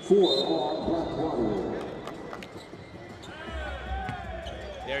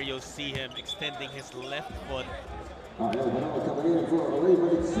 There you'll see him extending his left foot.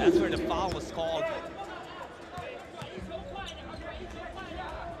 That's where the foul was called.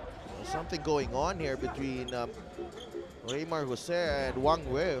 Something going on here between Raymar Jose and Wang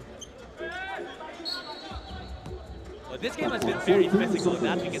Wei. Well, this game has been very physical,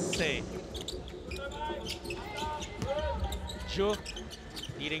 that we can say. Ju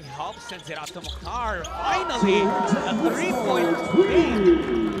needing help, sends it out to Mokhtar. Finally, a 3-point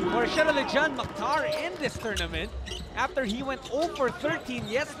game for Sharalajan Mokhtar in this tournament after he went 0 for 13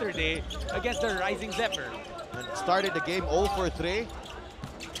 yesterday against the Rising Zephyr. And started the game 0 for 3.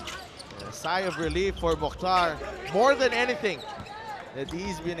 A sigh of relief for Mokhtar, more than anything, that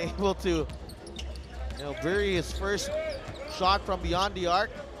he's been able to bury his first shot from beyond the arc.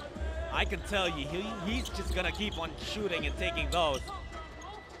 I can tell you, he's just gonna keep on shooting and taking those.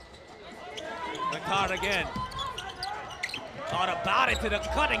 Mokhtar again. Thought about it to the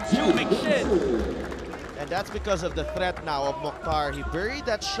cutting zooming shit. And that's because of the threat now of Mokhtar. He buried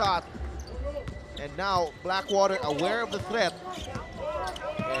that shot, and now Blackwater aware of the threat.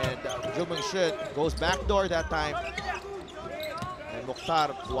 And Jumeng Shit goes backdoor that time. And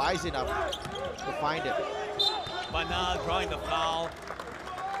Mokhtar wise enough to find it. Banal drawing the foul.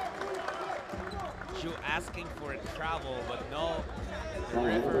 Ju asking for a travel, but no. The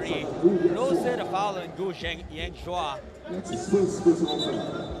referee throws it a foul on Gu Yangzhua. That's his first personal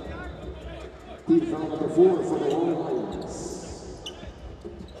foul. Team foul number 4 for the Long Lions.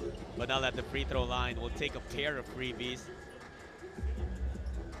 Banal at the free throw line will take a pair of freebies.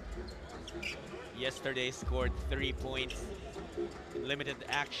 Yesterday scored 3 points in limited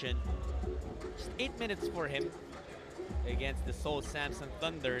action. Just 8 minutes for him against the Seoul Samsung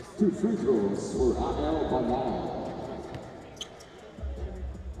Thunders. 2 free throws for Abel Banal.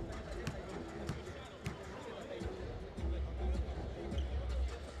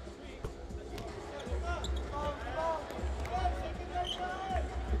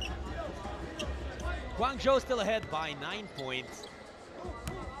 Guangzhou still ahead by 9 points.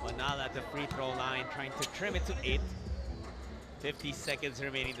 Banal at the free throw line trying to trim it to 8. 50 seconds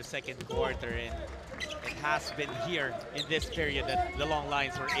remaining the second quarter, and it has been here in this period that the Long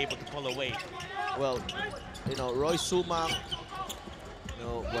Lions were able to pull away. Well, Roy Sumang,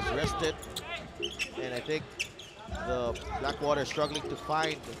 was rested, and I think the Blackwater struggling to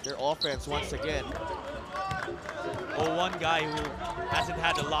find their offense once again. Well, one guy who hasn't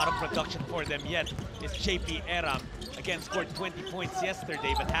had a lot of production for them yet is JP Eram. Again, scored 20 points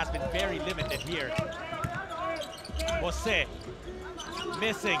yesterday, but has been very limited here. Jose,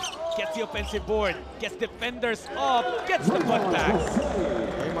 missing, gets the offensive board, gets defenders up, gets the putback.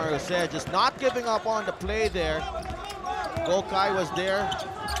 Raymar Jose just not giving up on the play there. Gokai was there.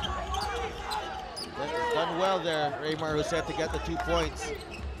 Done well there, Raymar Jose, to get the 2 points.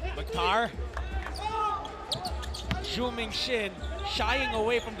 Mokhtar. Jumeng Shin shying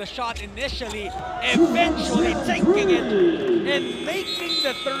away from the shot initially, eventually taking it and making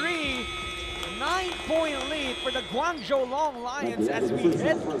the 3. 9-point lead for the Guangzhou Long Lions as we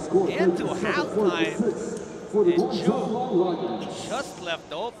head into halftime. And Ju just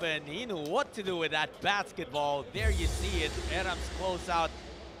left open. He knew what to do with that basketball. There you see it. Eram's closeout,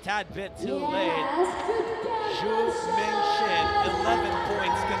 tad bit too late. Jumeng Shin, 11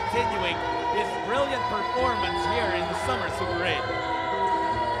 points, continuing his brilliant performance here in the Summer Super 8.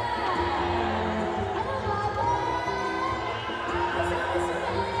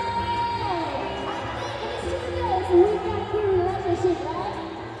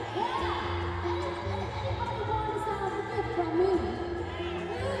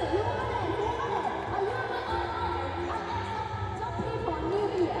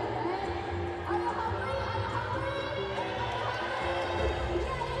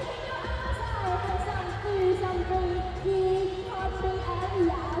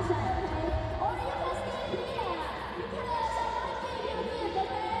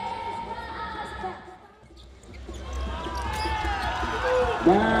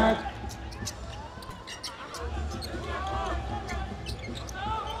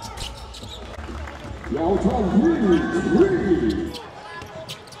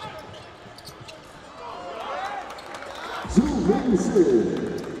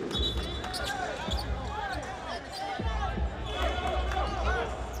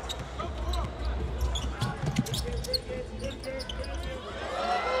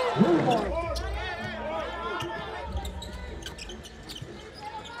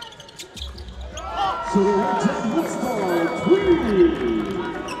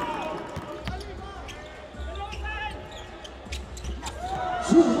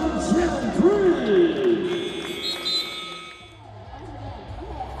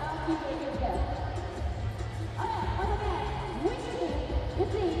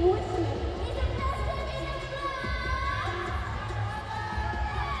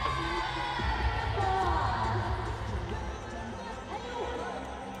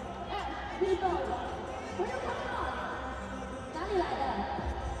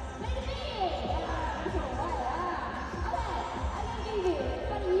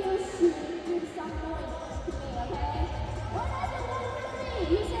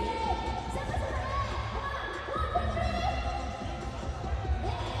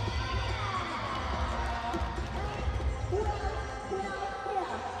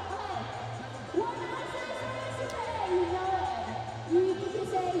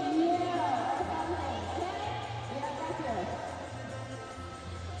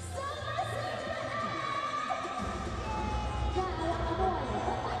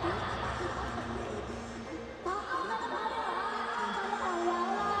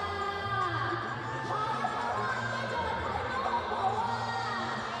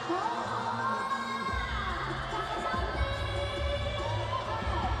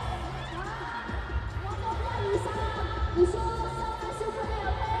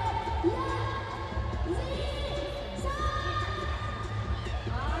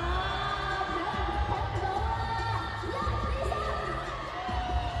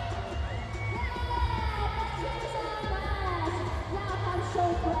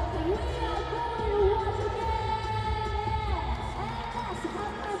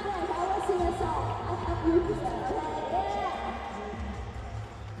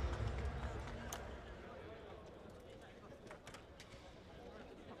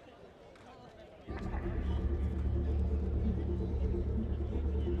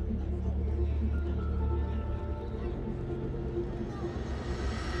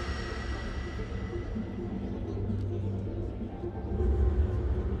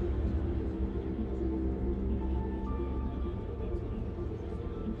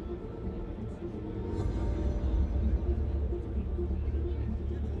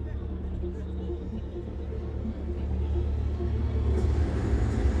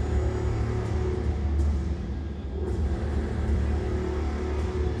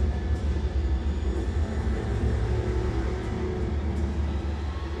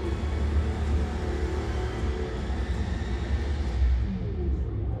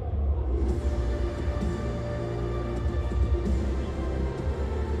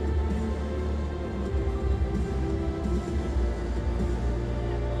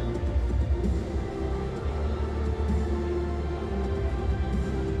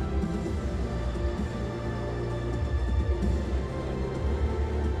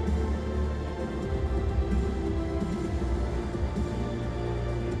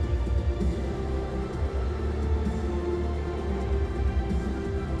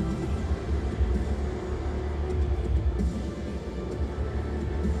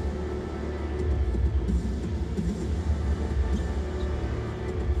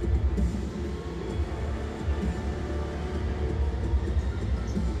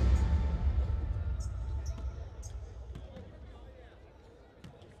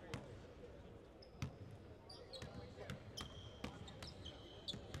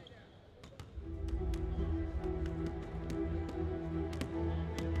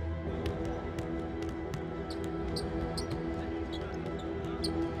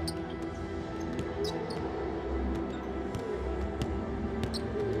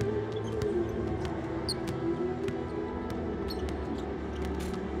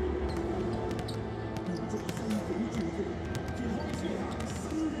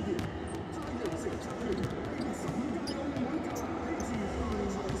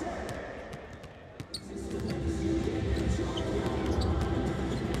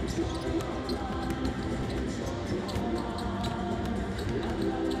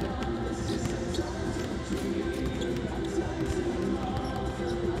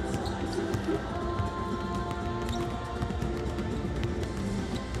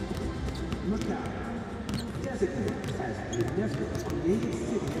 designated as the UNESCO created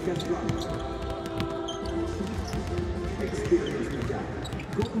city against drugs.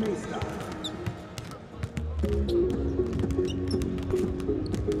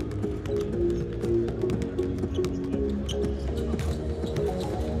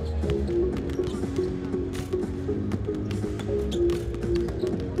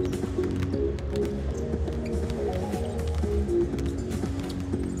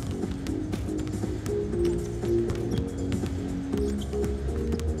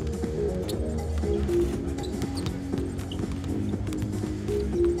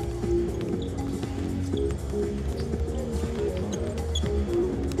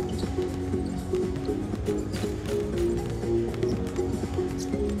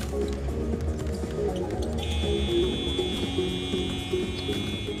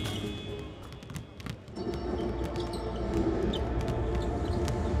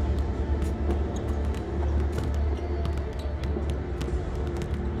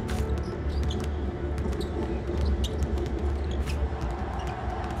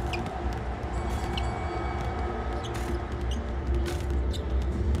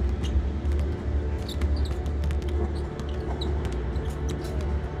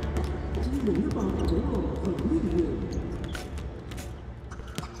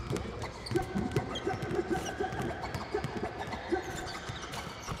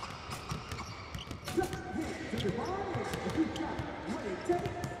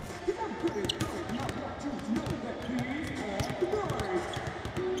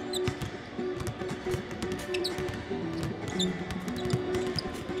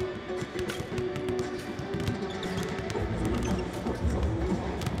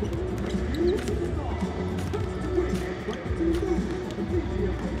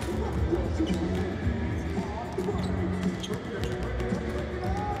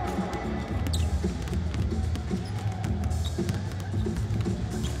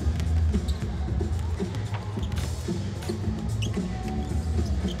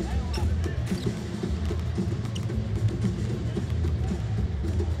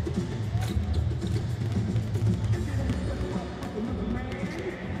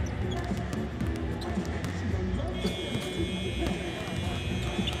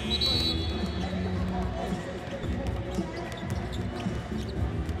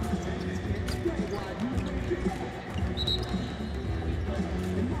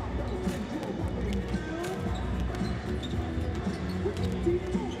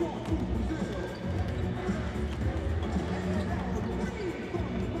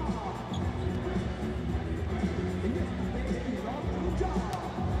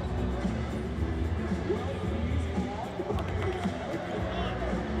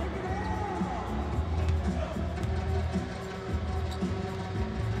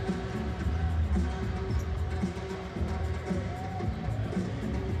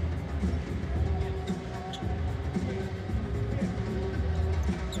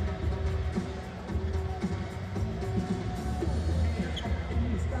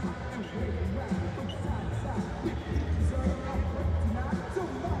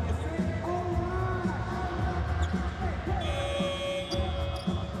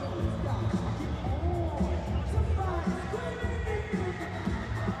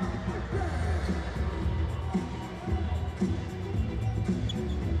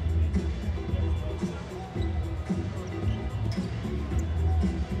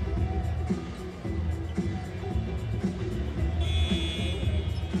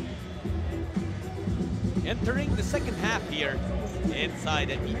 Entering the second half here inside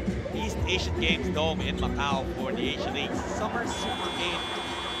the East Asian Games Dome in Macau for the Asian League Summer Super 8.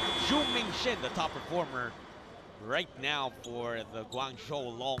 Zhu Mingxin, the top performer right now for the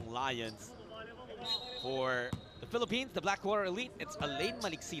Guangzhou Long Lions. For the Philippines, the Blackwater Elite, it's Alain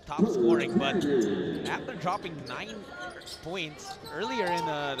Maliksi top scoring, but after dropping 9 points earlier in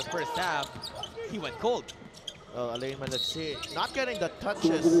the first half, he went cold. Alain Maliksi not getting the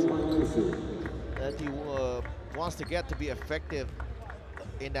touches that he wants to get to be effective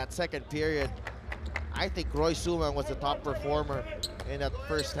in that second period. I think Roy Sumang was the top performer in that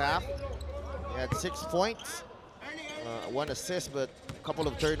first half. He had 6 points, 1 assist, but a couple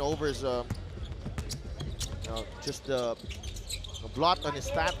of turnovers. Just a blot on his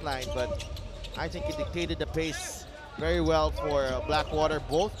stat line, but I think he dictated the pace very well for Blackwater,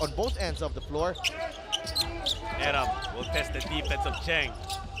 on both ends of the floor. Adam will test the defense of Cheng.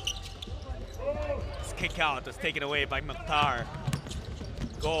 His kick out was taken away by Mukhtar.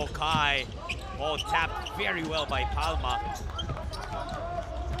 Go Kai. Ball tapped very well by Palma.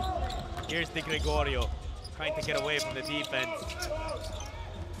 Here's Di Gregorio trying to get away from the defense.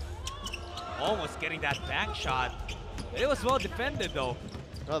 Almost getting that back shot. It was well defended though.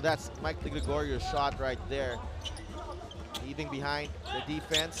 Well, that's Mike Di Gregorio's shot right there. leaving behind the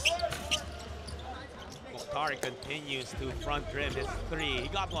defense. Mukhtar continues to front rim his three. He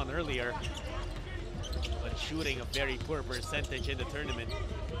got one earlier, but shooting a very poor percentage in the tournament.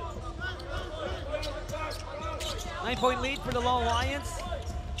 9-point lead for the Long Lions.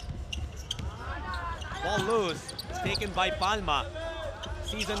 Ball loose, taken by Palma.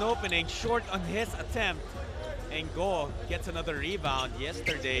 Sees an opening, short on his attempt. And Go gets another rebound.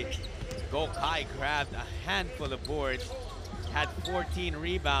 Yesterday, Go Kai grabbed a handful of boards, had 14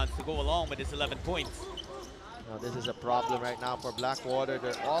 rebounds to go along with his 11 points. Now this is a problem right now for Blackwater.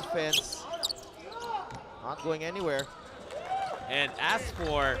 Their offense not going anywhere. And as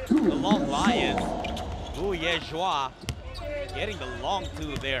for the Long Lions, Wu Yejua getting the long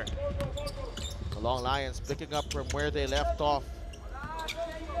two there. The Long Lions picking up from where they left off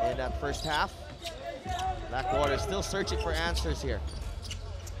in that first half. Blackwater still searching for answers here.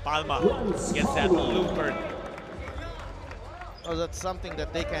 Palma gets that looper. Oh, that's something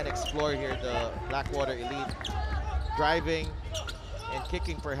that they can explore here, the Blackwater Elite. Driving and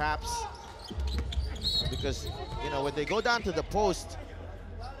kicking perhaps. Because, you know, when they go down to the post,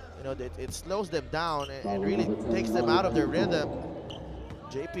 you know, it slows them down and really takes them out of their rhythm.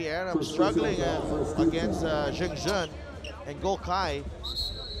 JP Aram struggling against Zheng Zhun and Go Kai.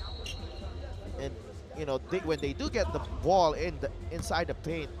 And, you know, when they do get the ball inside the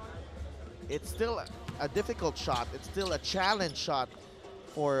paint, it's still a difficult shot. It's still a challenge shot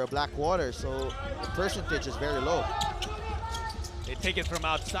for Blackwater, so the percentage is very low. They take it from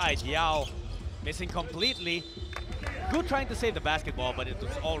outside. Yao missing completely. Good trying to save the basketball, but it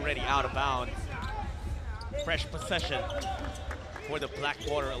was already out of bounds. Fresh possession for the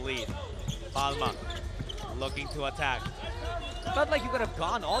Blackwater Elite. Palma looking to attack. Felt like you could have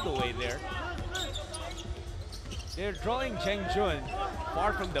gone all the way there. They're drawing Zheng Jun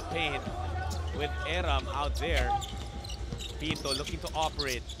far from the paint with Aram out there. Pinto looking to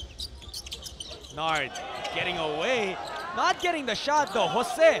operate. Nard getting away. Not getting the shot though.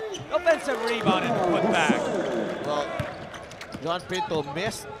 Jose, offensive rebound and put back. Well, John Pinto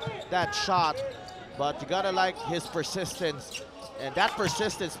missed that shot, but you gotta like his persistence. And that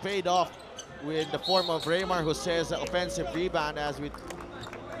persistence paid off in the form of Raymar Jose's offensive rebound as we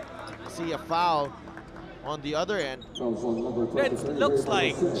see a foul on the other end. It looks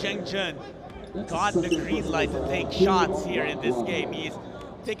like Zheng Jun got the green light to take shots here in this game. He's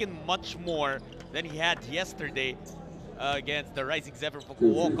taken much more than he had yesterday against the Rising Zephyr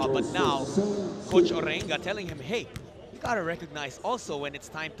Fukuoka. But now, Coach Orenga telling him, hey, you gotta recognize also when it's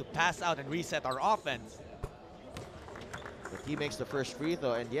time to pass out and reset our offense. But he makes the first free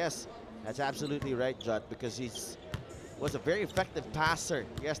throw, and yes, that's absolutely right, Judd, because was a very effective passer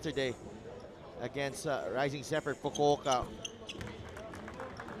yesterday against Rising Zephyr Fukuoka.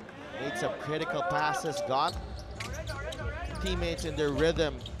 Made some critical passes, got teammates in their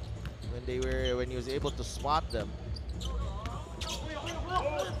rhythm when he was able to spot them.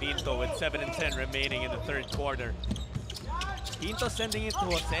 Pinto with 7 and 10 remaining in the third quarter. Pinto sending it to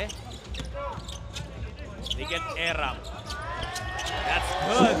Jose. They get Aram. That's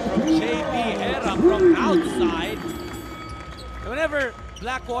good from JP Aram from outside. Whenever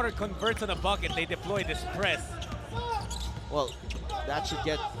Blackwater converts on a bucket, they deploy this press. Well, that should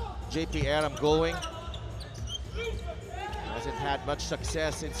get JP Aram going. Hasn't had much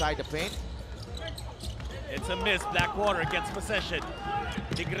success inside the paint. It's a miss. Blackwater gets possession.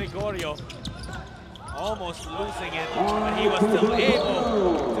 Di Gregorio almost losing it, but he was still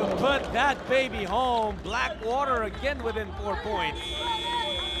able to put that baby home. Blackwater again within 4 points.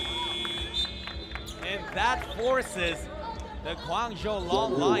 And that forces the Guangzhou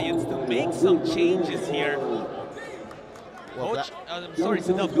Long Lions to make some changes here. Well, Coach, I'm sorry,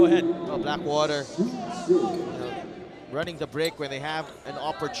 Sidel, go ahead. Well, Blackwater running the break when they have an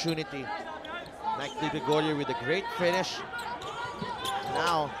opportunity. Mike Di Gregorio with a great finish.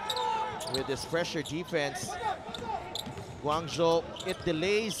 Now, with this pressure defense, Guangzhou, it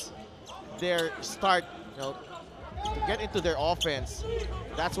delays their start, to get into their offense.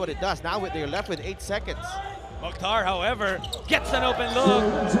 That's what it does. Now they're left with 8 seconds. Mukhtar, however, gets an open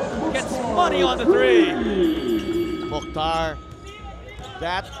look, gets money on the three. Mukhtar,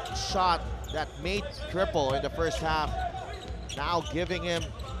 that shot that made triple in the first half, now giving him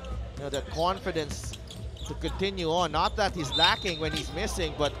that confidence to continue on. Not that he's lacking when he's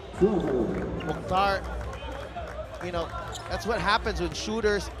missing, but Mukhtar, that's what happens when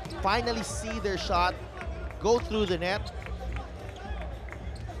shooters finally see their shot go through the net.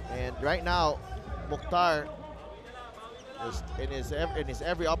 And right now, Mukhtar is in his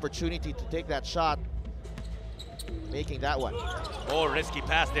every opportunity to take that shot, making that one. Oh, risky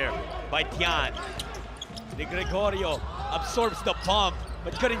pass there by Tian. De Gregorio absorbs the pump,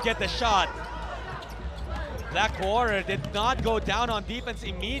 but couldn't get the shot. Blackwater did not go down on defense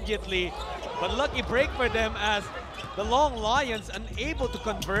immediately, but lucky break for them as the Long Lions unable to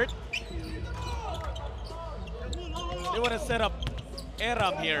convert. They want to set up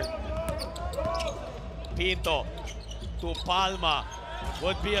Eram here. Pinto to Palma.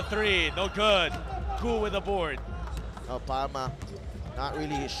 Would be a three, no good. Gu with the board. Oh, Palma, not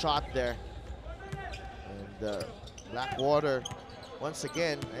really shot there. And Blackwater, once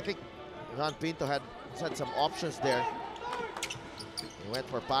again, I think Ron Pinto had some options there. He went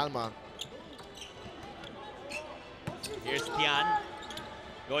for Palma. Here's Tian,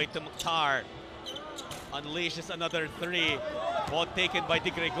 going to Mukhtar. Unleashes another three, both taken by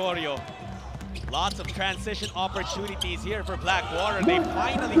De Gregorio. Lots of transition opportunities here for Blackwater. They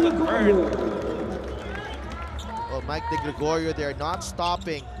finally convert. Well, Mike De Gregorio, they're not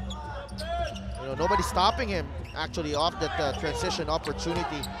stopping. You know, nobody's stopping him actually off that transition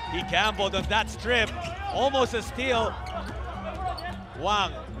opportunity. He gambled on that strip, almost a steal.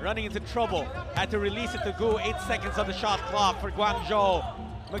 Wang running into trouble, had to release it to Gu. 8 seconds on the shot clock for Guangzhou.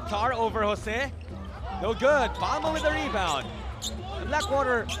 Mukhtar over Jose. No good. Palma with the rebound. And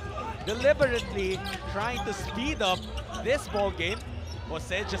Blackwater deliberately trying to speed up this ball game.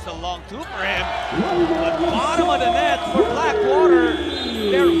 Jose just a long two for him. But bottom of the net for Blackwater.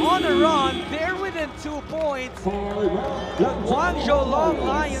 They're on a run. They're within 2 points. The Guangzhou Long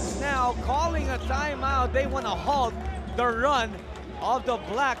Lions now calling a timeout. They want to halt the run of the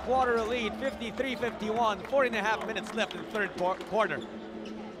Blackwater Elite. 53-51. 4.5 minutes left in the third quarter.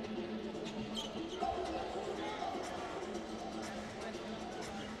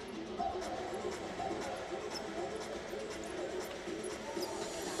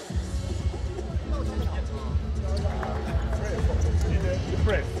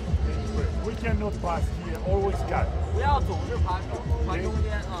 We cannot pass here, always cut. 不要总是传中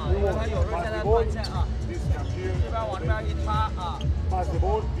间啊，因为他有时候现在断线啊， This come here. 这边往这边一插啊， Pass the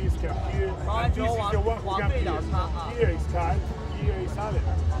ball, this come here. 传完 And 之 this 后 is the one who 往 come 对角 here. 插啊， Here is Kyle, here is Allen.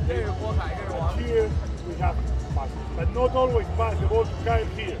 这是郭凯，这是王 And。here we have pass. But not always pass the ball to Kyle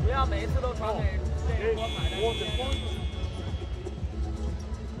here. 不要每一次都传给这 Okay? 个郭凯 Want the 的。 point?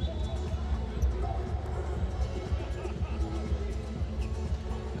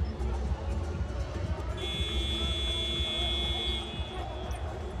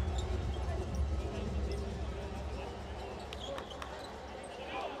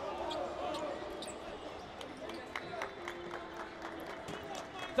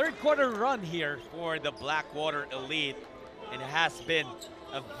 Third quarter run here for the Blackwater Elite, and it has been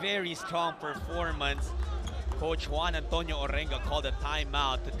a very strong performance. Coach Juan Antonio Orenga called a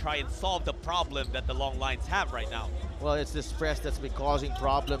timeout to try and solve the problem that the Long Lions have right now. Well, it's this press that's been causing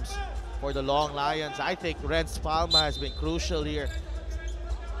problems for the Long Lions. I think Renz Palma has been crucial here.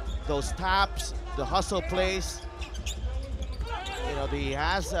 Those taps, the hustle plays. You know, he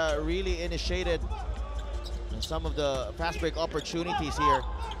has really initiated some of the fast break opportunities here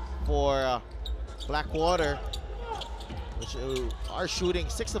for Blackwater, which are shooting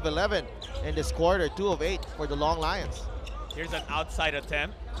 6 of 11 in this quarter, 2 of 8 for the Long Lions. Here's an outside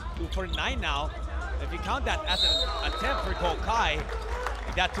attempt, 2 for 9 now. If you count that as an attempt for Kokai,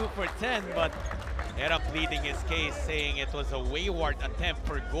 he got 2 for 10, but ended up pleading his case, saying it was a wayward attempt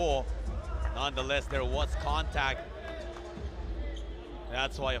for goal. Nonetheless, there was contact.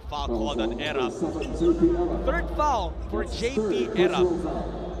 That's why a foul called on Eram. Third foul for JP Eram.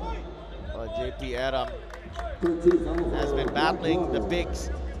 JP Eram has been battling the bigs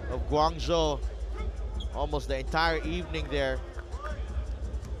of Guangzhou almost the entire evening there.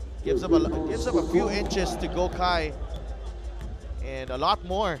 Gives up a few inches to Gokai and a lot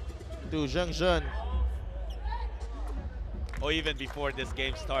more to Zheng Zhen. Oh, even before this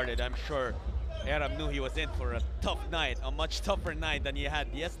game started, I'm sure Eram knew he was in for a tough night, a much tougher night than he had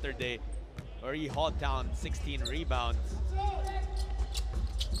yesterday, where he hauled down 16 rebounds.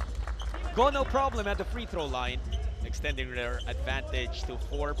 Go no problem at the free throw line, extending their advantage to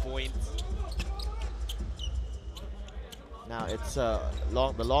 4 points. Now it's the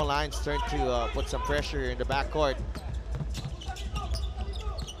Long Lions turn to put some pressure in the backcourt.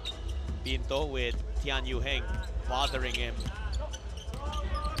 Pinto with Tian Yuheng bothering him.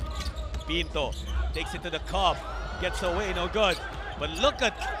 Pinto takes it to the cup, gets away, no good. But look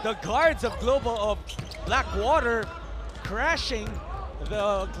at the guards of Blackwater crashing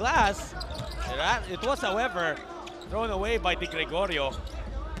the glass. It was, however, thrown away by De Gregorio.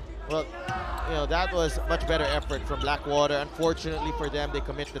 Well, you know, that was much better effort from Blackwater. Unfortunately for them, they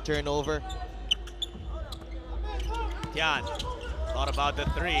commit the turnover. Tian thought about the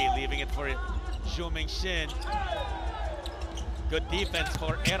three, leaving it for Xiuming Shin. Good defense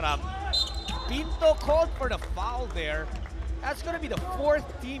for Eram. Pinto called for the foul there. That's going to be the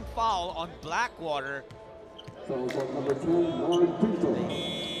 4th team foul on Blackwater. Fouls on number 10, Juan Pinto.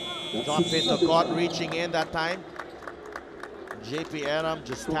 John Pinto caught reaching in that time. JP Eram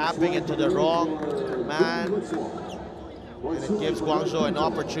just tapping into the wrong man. And it gives Guangzhou an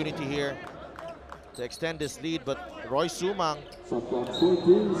opportunity here to extend this lead, but Roy Sumang,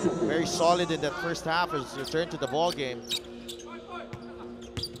 very solid in that first half, has returned to the ball game.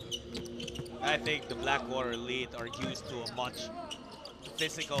 I think the Blackwater Elite are used to a much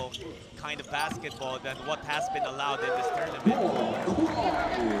physical kind of basketball than what has been allowed in this tournament.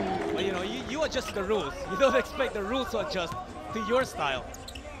 But you know, you adjust the rules. You don't expect the rules to adjust to your style.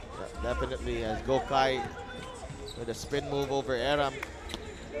 Yeah, definitely, as Gokai with a spin move over Eram.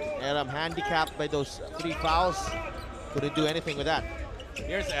 Eram handicapped by those 3 fouls. Couldn't do anything with that.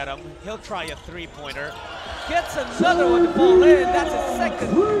 Here's Eram. He'll try a 3-pointer. Gets another one to fall in. That's his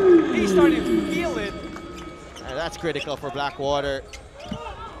second. He's starting to feel it. And that's critical for Blackwater.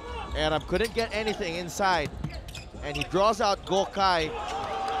 Eram couldn't get anything inside. And he draws out Gokai.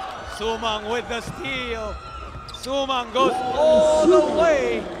 Sumang with the steal. Sumang goes all the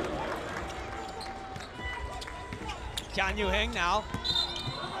way. Tian Yuheng now.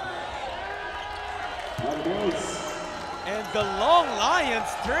 And the Long Lions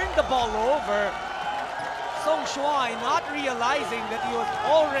turned the ball over. Song Shuai not realizing that he was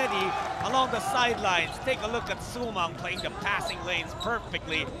already along the sidelines. Take a look at Sumang playing the passing lanes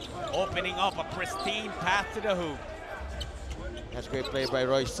perfectly, opening up a pristine path to the hoop. That's great play by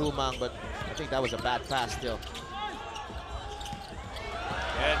Roy Sumang, but I think that was a bad pass still.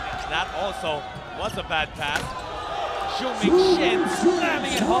 And that also was a bad pass. Xiuming Shin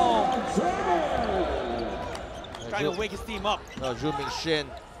slamming it home. Trying to wake his team up. No, Xiuming Shin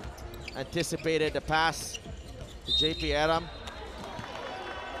anticipated the pass to JP Eram.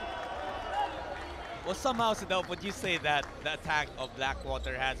 Well, somehow, Sidel, would you say that the attack of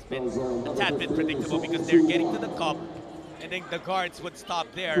Blackwater has been a tad bit predictable because they're getting to the cup and then the guards would stop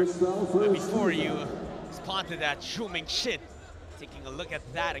there. But before you respond to that, Xiuming Shin taking a look at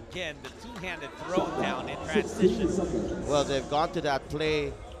that again, the two-handed throw down in transition. Well, they've gone to that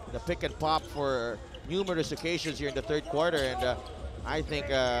play, the pick and pop, for numerous occasions here in the 3rd quarter, and I think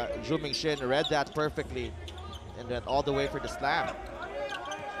Xiuming Shin read that perfectly and went all the way for the slam.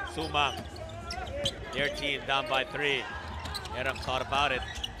 Sumang, their team down by 3. Eram thought about it.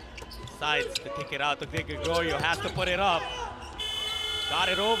 Decides to kick it out to Gregorio, has to put it up. Got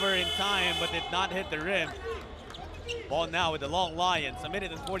it over in time, but did not hit the rim. Ball now with the Long Lions,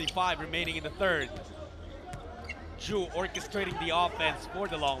 1:45 remaining in the 3rd. Ju orchestrating the offense for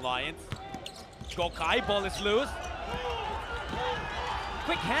the Long Lions. Gokai, ball is loose.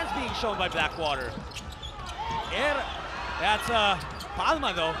 Quick hands being shown by Blackwater. That's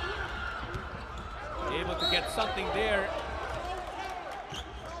Palma though. Able to get something there.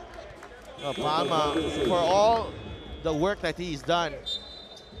 Well, Palma, for all the work that he's done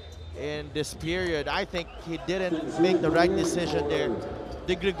in this period, I think he didn't make the right decision there.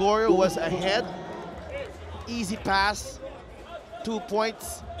 De Gregorio was ahead. Easy pass, 2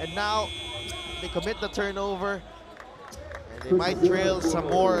 points, and now they commit the turnover. And they might trail some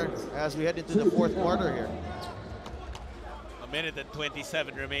more as we head into the 4th quarter here.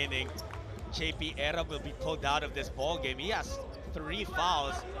 1:27 remaining. JP Eram will be pulled out of this ball game. He has 3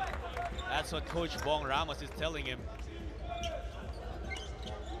 fouls. That's what Coach Bong Ramos is telling him.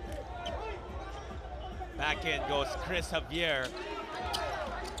 Back in goes Chris Javier.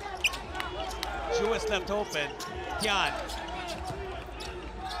 Chu is left open. Tian.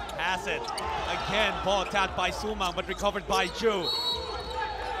 Pass it. Again, ball tapped by Sumang, but recovered by Ju.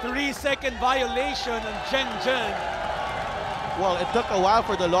 3-second violation on Zheng Zhen. Well, it took a while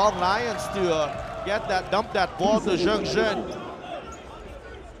for the Long Lions to dump that ball to Zheng Zhen.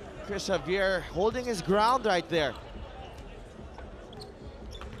 Chris Javier holding his ground right there.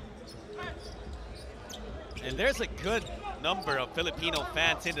 And there's a good number of Filipino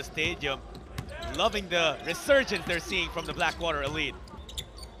fans in the stadium loving the resurgence they're seeing from the Blackwater Elite.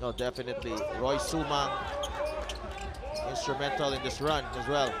 No, definitely. Roy Sumang, instrumental in this run as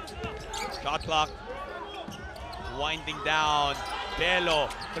well. Shot clock winding down. Belo,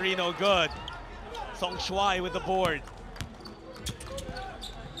 3 no good. Song Shuai with the board.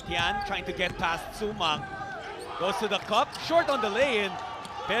 Tian trying to get past Sumang. Goes to the cup, short on the lay-in.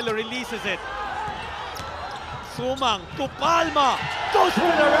 Belo releases it. Sumang to Palma. Goes for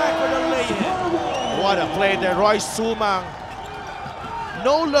the rack for the lay-in. What a play there, Roy Sumang.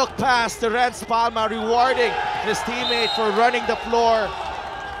 No look pass to Renz Palma, rewarding his teammate for running the floor.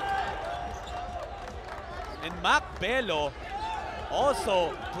 And Mac Bello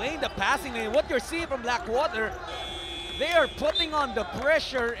also playing the passing lane. What you're seeing from Blackwater, they are putting on the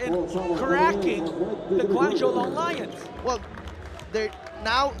pressure and cracking the Guangzhou Long Lions. Well,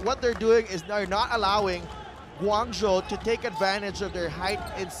 what they're doing is they're not allowing Guangzhou to take advantage of their height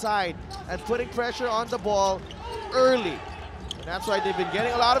inside and putting pressure on the ball early. And that's why they've been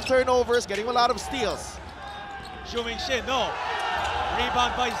getting a lot of turnovers, getting a lot of steals. Shuming Shin, no.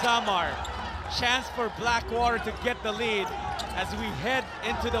 Rebound by Zamar. Chance for Blackwater to get the lead as we head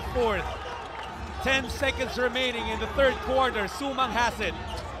into the fourth. 10 seconds remaining in the third quarter. Sumang has it.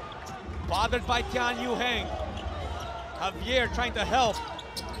 Bothered by Tian Yu Heng. Javier trying to help.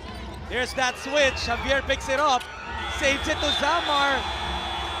 There's that switch. Javier picks it up. Saves it to Zamar.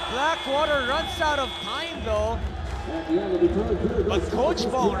 Blackwater runs out of time though. But Coach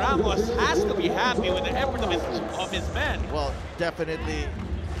Bong Ramos has to be happy with the effort of his men. Well, definitely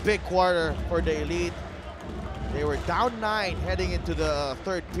big quarter for the Elite. They were down 9 heading into the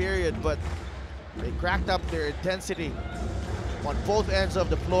third period, but they cracked up their intensity on both ends of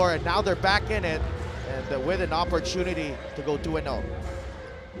the floor, and now they're back in it and with an opportunity to go 2-0.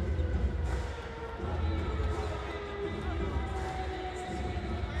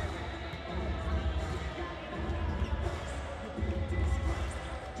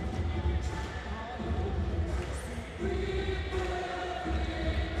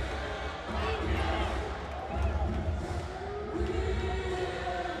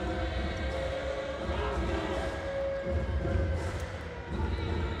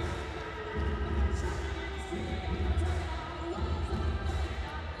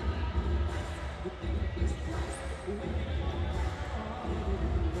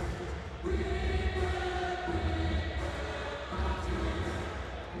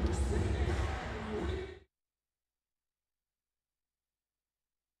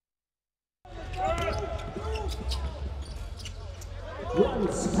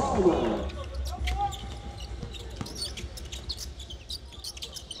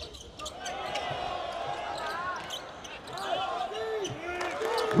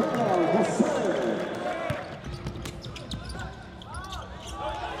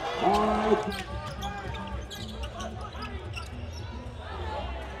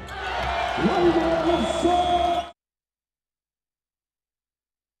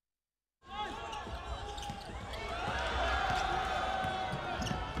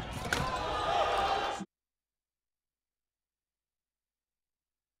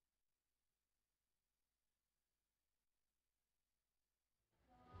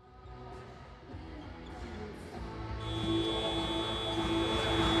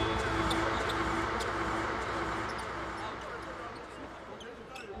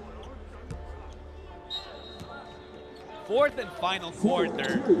 Fourth and final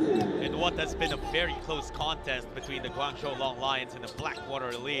quarter in what has been a very close contest between the Guangzhou Long Lions and the Blackwater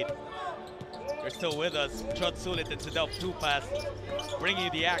Elite. They're still with us. Chod Sulit and Sidel Tupas bringing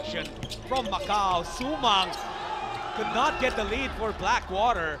you the action from Macau. Sumang could not get the lead for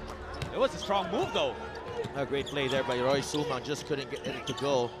Blackwater. It was a strong move though. A great play there by Roy Sumang, just couldn't get it to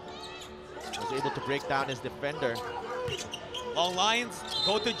go. Was able to break down his defender. Long Lions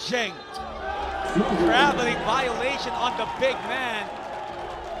go to Zheng. Traveling violation on the big man.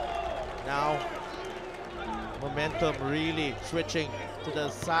 Now, momentum really switching to the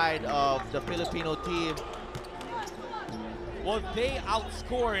side of the Filipino team. Well, they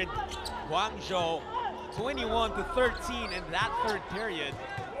outscored Guangzhou 21-13 in that third period.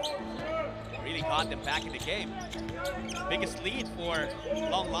 Really got them back in the game. Biggest lead for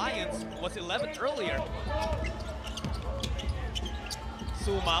Long Lions was 11 earlier.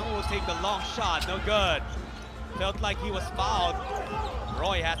 Sumang will take the long shot, no good. Felt like he was fouled.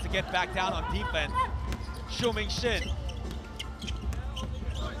 Roy has to get back down on defense. Shuming Shin.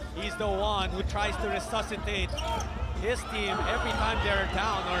 He's the one who tries to resuscitate his team every time they're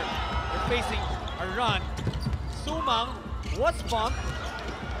down or they're facing a run. Sumang was bumped.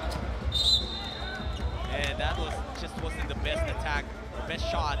 And that wasn't the best attack, the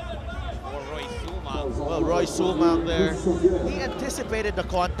best shot for Roy Sumang. Well, Roy Sumang there, he anticipated the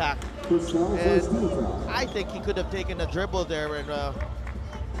contact. And I think he could have taken a dribble there. And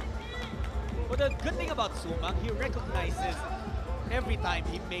But the good thing about Sumang, he recognizes every time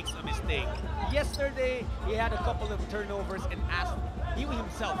he makes a mistake. Yesterday, he had a couple of turnovers and he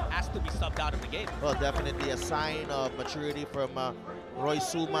himself asked to be subbed out of the game. Well, definitely a sign of maturity from Roy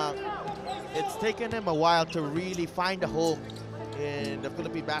Sumang. It's taken him a while to really find a home in the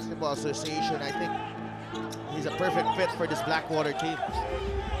Philippine Basketball Association. I think he's a perfect fit for this Blackwater team.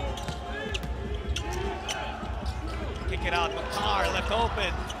 Kick it out, Makar left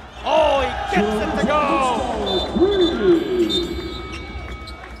open. Oh, he gets it to go!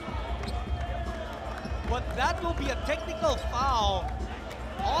 But that will be a technical foul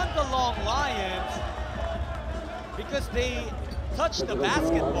on the Long Lions because they touched the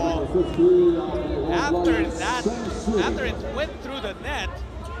basketball. After it went through the net,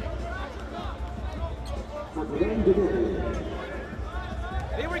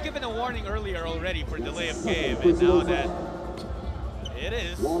 they were given a warning earlier already for delay of game, and now that it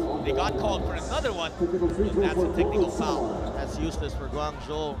is, they got called for another one. That's a technical foul. That's useless for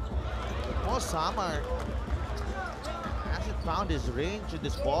Guangzhou. Paul Samar hasn't found his range in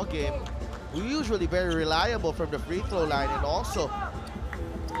this ball game. We're usually very reliable from the free throw line, and also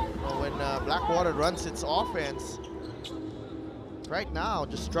when Blackwater runs its offense, right now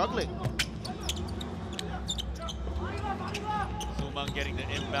just struggling. Zumang getting the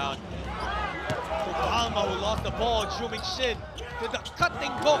inbound. To Palma, who lost the ball. Shuming Shin to the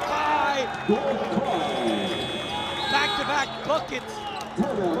cutting Gokai. Back-to-back buckets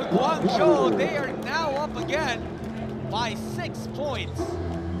for Guangzhou. They are now up again by 6 points.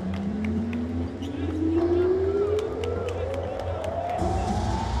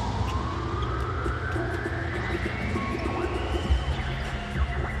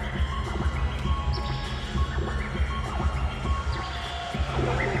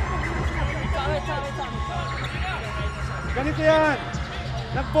 Ganito yan.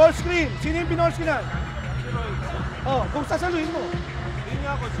 Nag-ball screen. Sino yung binall screenan? Oh, kung sasaluhin mo.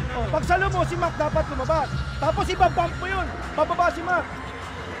 Oh, pag salo mo, si Mac dapat lumabas. Tapos ibabump mo yun. Bababa si Mac.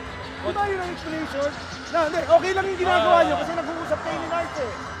 Diba yun ang explanation? Na, hindi, okay lang yung ginagawa nyo kasi nag-uusap kayo ni Knight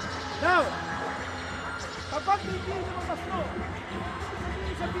eh. Now, kapag hindi lumabas mo,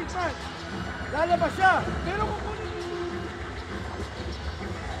 sa big man, lalabas siya. Pero kung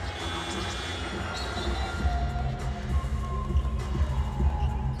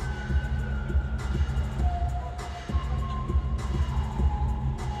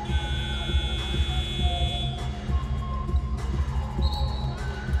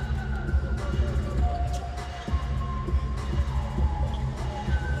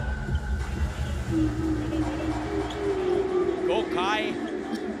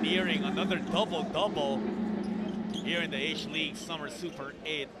nearing another double-double here in the H-League Summer Super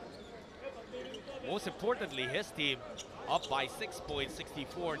 8. Most importantly, his team up by 6 points,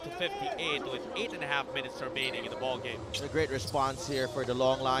 64 to 58, with 8.5 minutes remaining in the ball game. A great response here for the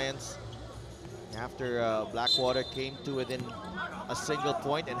Long Lions after Blackwater came to within a single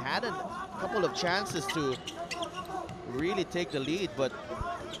point and had a couple of chances to really take the lead, but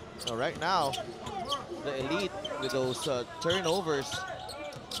right now the Elite with those turnovers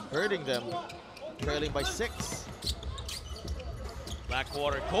hurting them, trailing by 6.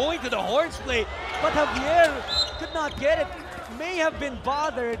 Blackwater going to the horse plate, but Javier could not get it. May have been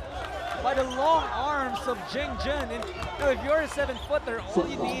bothered by the long arms of Jing Jun. And if you're a 7-footer, all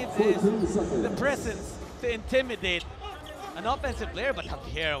you need is the presence to intimidate an offensive player, but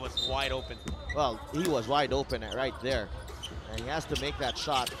Javier was wide open. Well, he was wide open right there, and he has to make that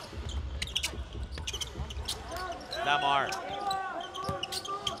shot. Lamar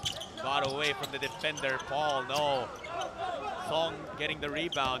got away from the defender. Paul, no. Song getting the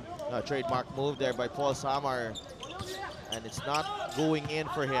rebound. A trademark move there by Paul Samar, and it's not going in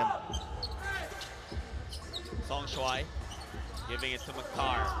for him. Song Shuai giving it to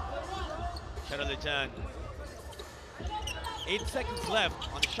Makar. Shadalijan. 8 seconds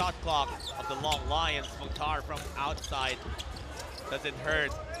left on the shot clock of the Long Lions. Makar from outside doesn't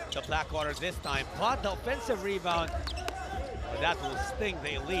hurt the Blackwater this time, but the offensive rebound, that will sting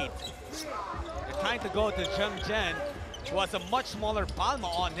the Elite. They're trying to go to Jung Jen, who has a much smaller Palma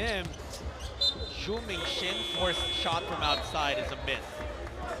on him. Shuming Shin forced shot from outside is a miss.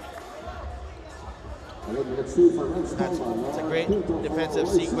 It's a great defensive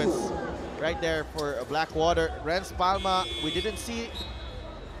sequence right there for Blackwater. Renz Palma, we didn't see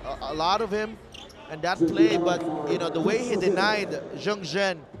a lot of him in that play, but you know, the way he denied Jung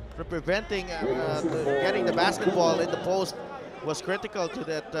Jen from preventing getting the basketball in the post was critical to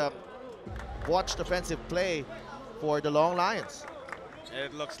that watched offensive play for the Long Lions.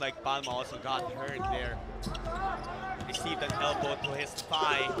 It looks like Palma also got hurt there. Received an elbow to his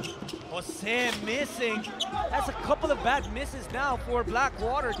thigh. Jose missing. That's a couple of bad misses now for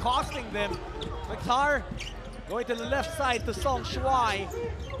Blackwater, costing them. Makar going to the left side to Song Shuai.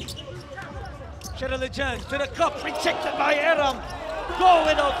 Shadalijan to the cup, rejected by Eram. Go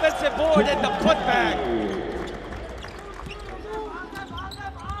with offensive board and the putback.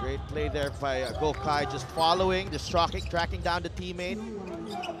 Great play there by Gokai, just following, just tracking down the teammate,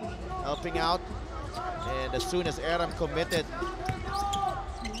 helping out. And as soon as Eram committed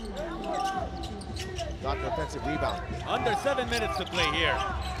got the offensive rebound. Under 7 minutes to play here.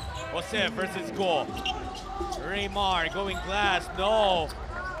 Jose versus goal. Raymar going glass, no.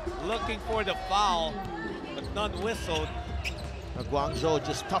 Looking for the foul, but none whistled. Guangzhou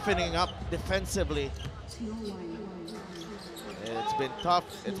just toughening up defensively. It's been tough,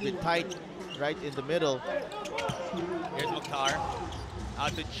 it's been tight right in the middle. Here's Mukhtar.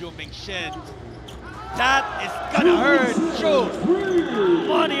 Out to Chu Ming-shin. That is gonna hurt Chu.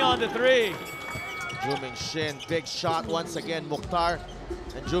 Money on the three. Chu Ming-shin, big shot once again. Mukhtar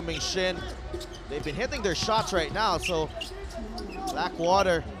and Chu Ming-shin, they've been hitting their shots right now, so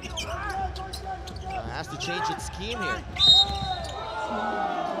Blackwater has to change its scheme here.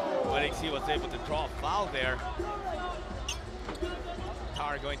 Alexi was able to draw a foul there.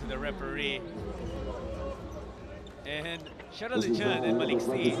 Tar going to the referee. And Sharalichan and Malik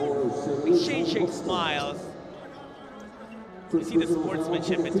C exchanging smiles. You see the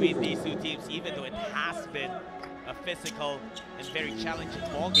sportsmanship between these two teams, even though it has been a physical and very challenging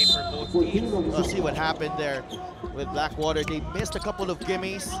ball game for both teams. We'll see what happened there with Blackwater. They missed a couple of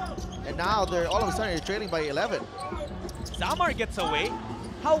gimmies, and now they're all of a sudden they're trailing by 11. Samar gets away.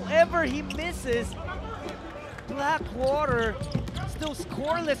 However, he misses. Blackwater still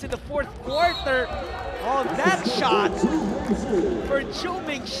scoreless in the fourth quarter. Oh, that shot for Chu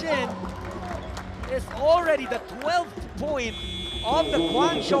Ming-shin is already the 12th point of the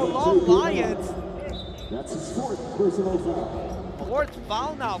Guangzhou Long Lions. That's his fourth personal foul. Fourth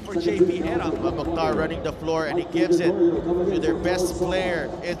foul now for JP Era. Mukhtar running the floor, and he gives it to their best player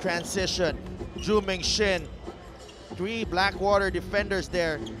in transition, Chu Ming-shin. 3 Blackwater defenders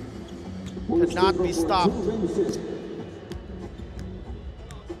there. Cannot be stopped.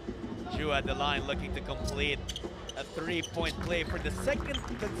 Chu at the line looking to complete a 3-point play for the second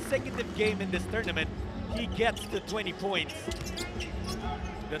consecutive game in this tournament. He gets to 20 points.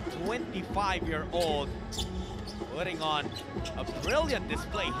 The 25-year-old putting on a brilliant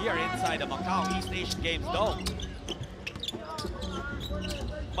display here inside the Macau East Asian Games Dome.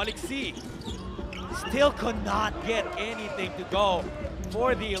 Malik C still could not get anything to go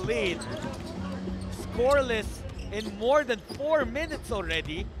for the Elite. Scoreless in more than 4 minutes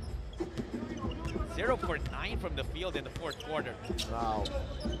already. 0 for 9 from the field in the fourth quarter. Wow.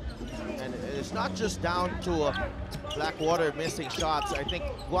 And it's not just down to Blackwater missing shots. I think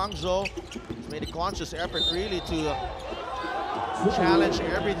Guangzhou has made a conscious effort really to challenge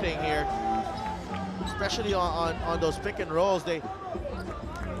everything here. Especially on those pick and rolls. They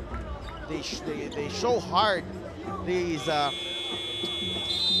show hard these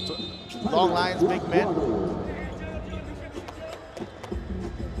long lines, big men.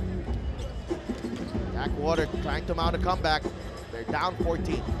 Blackwater trying to mount a comeback. They're down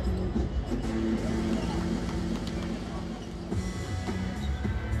 14.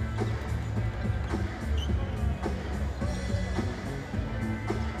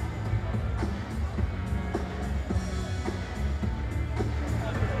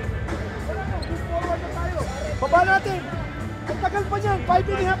 Baba natin. Ang tagal pa niyan.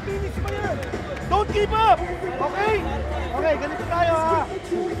 5.5 minutes pa yan. Don't give up. Okay? Okay, ganito tayo ha.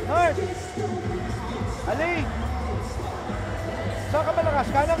 North. Ali. Saan ka malakas?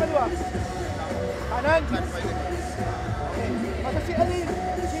 Kanan, kaliwa? Kanan? Okay. Basta si Ali.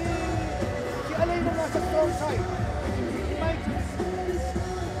 Si Ali na nasa strong side. Si Mike.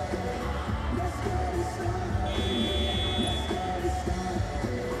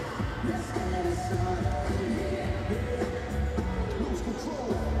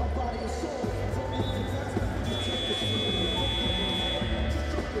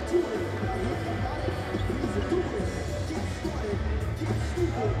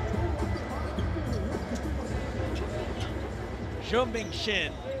 Chu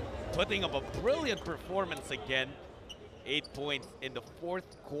Ming-shin putting up a brilliant performance again. 8 points in the fourth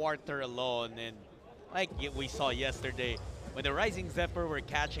quarter alone. And like we saw yesterday, when the Rising Zephyr were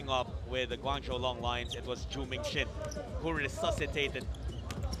catching up with the Guangzhou Long Lions, it was Chu Ming-shin who resuscitated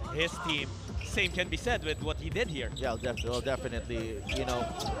his team. Same can be said with what he did here. Yeah, definitely. You know,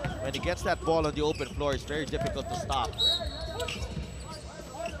 when he gets that ball on the open floor, it's very difficult to stop.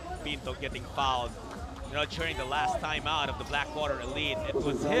 Pinto getting fouled. You know, during the last time out of the Blackwater Elite, it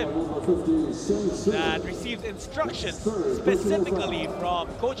was him that received instructions specifically from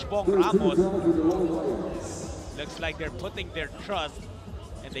Coach Bong Ramos. Looks like they're putting their trust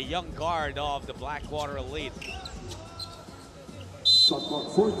in the young guard of the Blackwater Elite.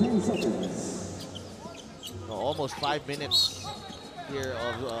 14 seconds. Almost 5 minutes here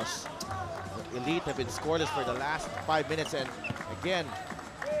of Elite have been scoreless for the last 5 minutes, and again,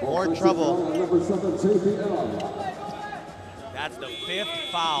 more trouble. That's the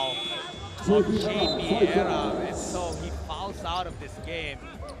 5th foul of JP Aram, and so he fouls out of this game.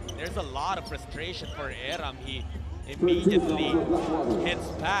 There's a lot of frustration for Aram. He immediately heads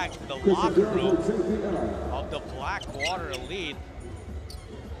back to the locker room of the Blackwater Elite.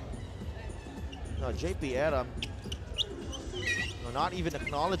 No, JP Aram, not even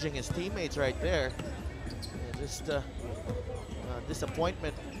acknowledging his teammates right there. Just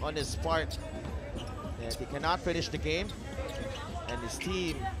disappointment on his part. And he cannot finish the game, and his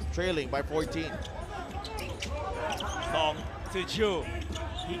team trailing by 14. Song to Ju.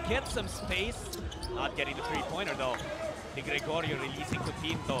 He gets some space, not getting the three-pointer though. De Gregorio releasing to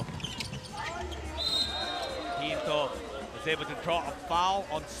Pinto. Pinto is able to draw a foul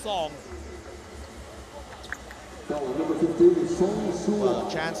on Song. Well,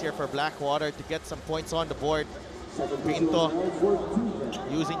 a chance here for Blackwater to get some points on the board. Pinto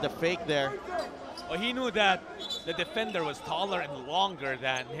using the fake there. Well, he knew that the defender was taller and longer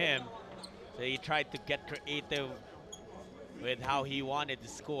than him, so he tried to get creative with how he wanted to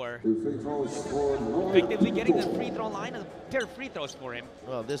score. Effectively getting the free throw line and a pair of free throws for him.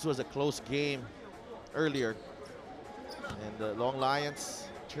 Well, this was a close game earlier, and the Long Lions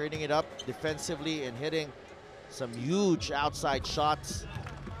turning it up defensively and hitting some huge outside shots.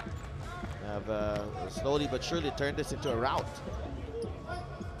 Have slowly but surely turned this into a rout.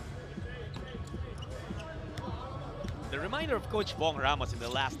 The reminder of Coach Bong Ramos in the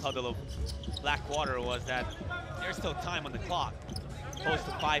last huddle of Blackwater was that there's still time on the clock. Close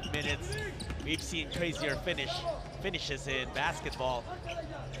to 5 minutes. We've seen crazier finishes in basketball.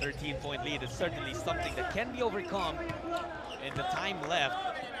 13-point lead is certainly something that can be overcome. In the time left,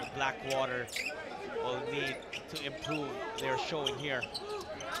 Blackwater will need to improve their showing here.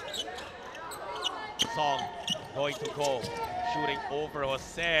 Song going to go, shooting over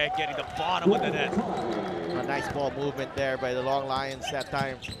Jose, getting the bottom of the net. A nice ball movement there by the Long Lions that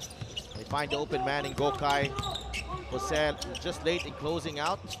time. They find the open man in Gokai. Jose just late in closing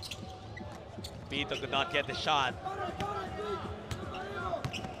out. Pito could not get the shot.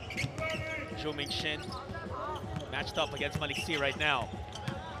 Zhu Mingxin matched up against Malik C right now.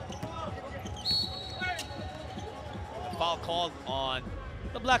 The foul called on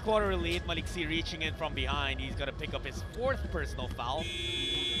the Blackwater Elite. Malik C reaching in from behind. He's going to pick up his 4th personal foul.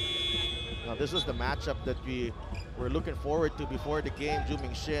 Now, this was the matchup that we were looking forward to before the game, Zhu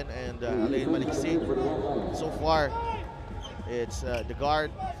Mingxin and Alain Malik C. So far, it's the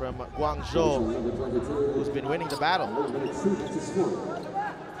guard from Guangzhou who's been winning the battle.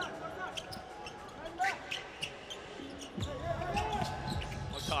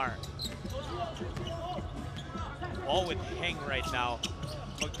 Mokhtar. All with Heng right now.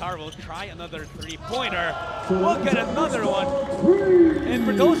 Mokhtar will try another three-pointer. We'll get another one. And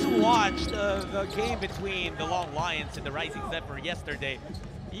for those who watched the game between the Long Lions and the Rising Zephyr yesterday,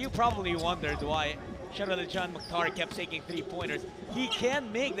 you probably wondered why Shirley-John Mokhtar kept taking three-pointers. He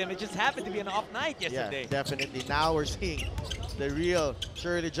can make them. It just happened to be an off night yesterday. Yeah, definitely. Now we're seeing the real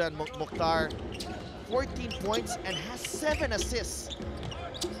Shirley-John Mokhtar. 14 points and has 7 assists.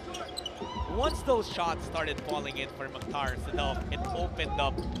 Once those shots started falling in for Mokhtar, it opened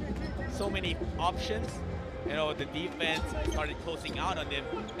up so many options. You know, the defense started closing out on him,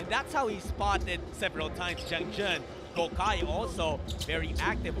 and that's how he spotted several times Jiang Jun. Gokai also very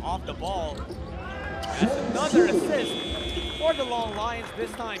active off the ball. That's another assist for the Long Lions,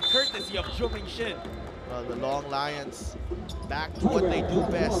 this time courtesy of Zhu Mingxin. Well, the Long Lions back to what they do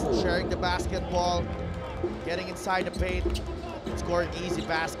best, sharing the basketball, getting inside the paint, and scoring easy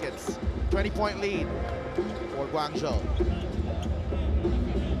baskets. 20-point lead for Guangzhou.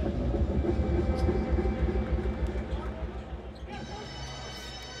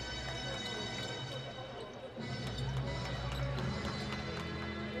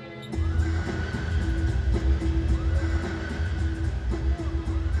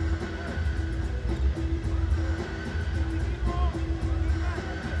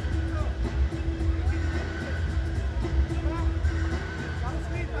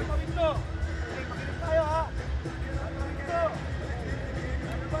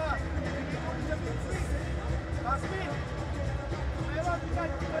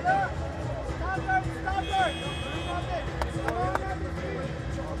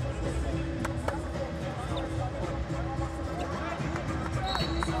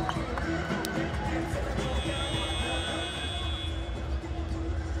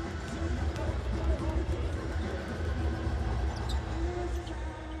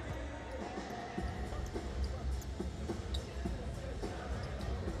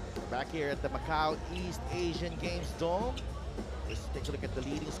 Back here at the Macau East Asian Games Dome. Let's take a look at the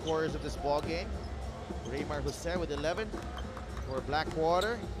leading scorers of this ball game. Raymar Jose with 11 for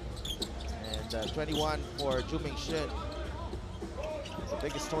Blackwater. And 21 for Juming Shin. The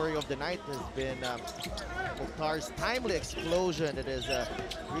biggest story of the night has been Mukhtar's timely explosion that has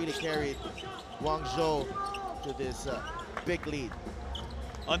really carried Guangzhou to this big lead.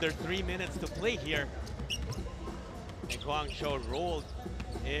 Under 3 minutes to play here. And Guangzhou rolled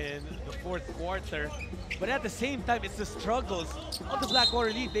in the fourth quarter. But at the same time, it's the struggles of the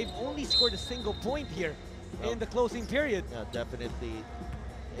Blackwater lead. They've only scored a single point here in the closing period. Yeah, definitely.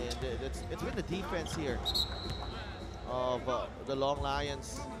 And it's been the defense here of the Long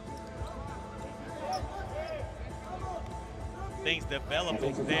Lions. Things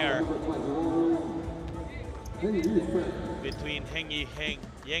developing there between Heng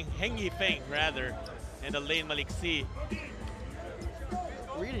Yifeng rather, and the lane Maliksi.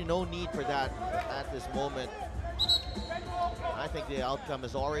 Really no need for that at this moment. I think the outcome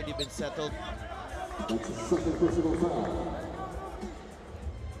has already been settled. That's a second personal foul.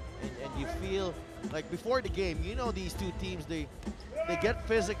 And you feel like before the game, you know, these two teams, they get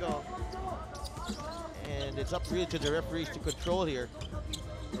physical, and it's up really to the referees to control here.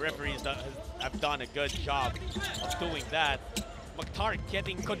 The referees have done a good job of doing that. Mukhtar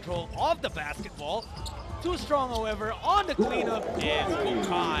getting control of the basketball. Too strong, however, on the cleanup is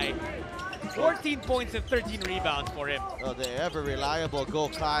Gokai. 14 points and 13 rebounds for him. Oh, the ever reliable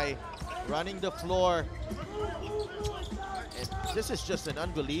Gokai running the floor. And this is just an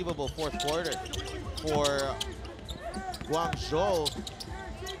unbelievable fourth quarter for Guangzhou.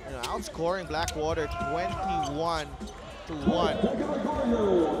 You know, outscoring Blackwater 21-1.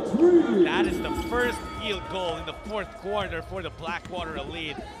 That is the first field goal in the fourth quarter for the Blackwater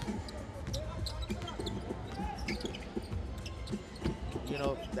Elite. You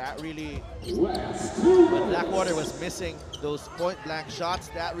know, that really, when Blackwater was missing those point-blank shots,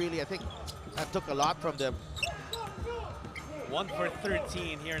 that really, I think, that took a lot from them. 1 for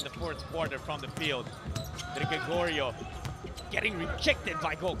 13 here in the fourth quarter from the field. Gregorio getting rejected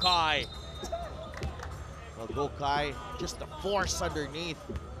by Gokai. Well, Gokai, just a force underneath.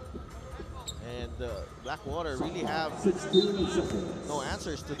 And Blackwater really have no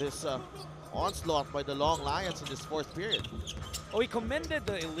answers to this onslaught by the Long Lions in this fourth period. Oh, we commended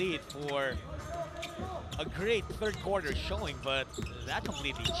the Elite for a great third quarter showing, but that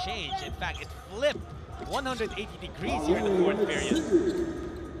completely changed. In fact, it flipped 180 degrees here in the fourth period.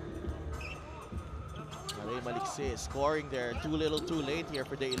 Maliksi scoring there too little too late here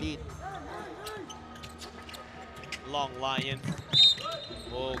for the Elite. Long Lions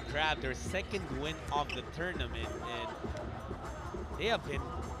will grab their second win of the tournament, and they have been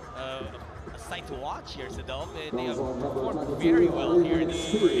a sight to watch here, Sadal. They have performed very well here in the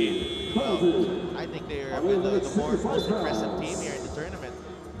Super 8. Well, I think they are the most impressive team here in the tournament.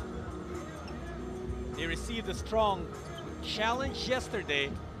 They received a strong challenge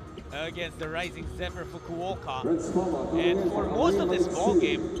yesterday against the Rising Zephyr Fukuoka. And for most of this ball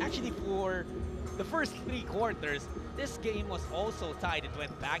game, actually for the first 3 quarters, this game was also tied. It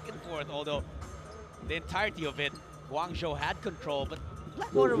went back and forth, although the entirety of it, Guangzhou had control, but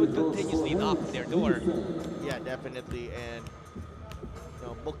Blackwater would continuously knock on their door. Yeah, definitely. And you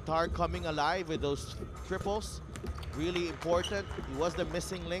know, Mukhtar coming alive with those triples, really important. He was the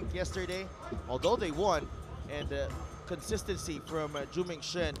missing link yesterday, although they won. And consistency from Juming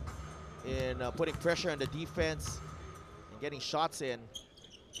Shin in putting pressure on the defense and getting shots in.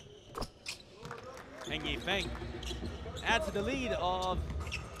 Heng Yifeng adds to the lead of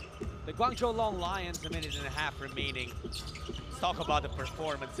the Guangzhou Long Lions, 1.5 minutes remaining. Let's talk about the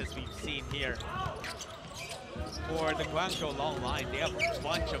performances we've seen here. For the Guangzhou Long Lions, they have a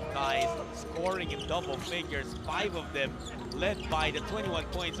bunch of guys scoring in double figures, 5 of them led by the 21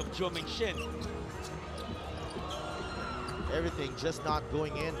 points of Juming Shin. Everything just not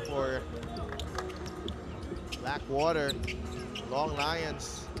going in for Blackwater. Long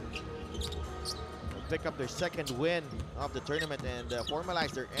Lions pick up their second win of the tournament and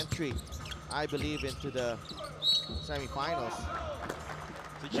formalize their entry, I believe, into the semifinals.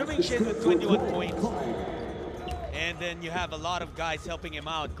 So Juming Shin with 21 points. And then you have a lot of guys helping him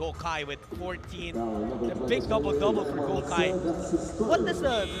out. Gokai with 14. The big double-double for Gokai. What does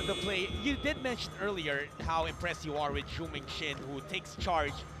the play... You did mention earlier how impressed you are with Juming Shin, who takes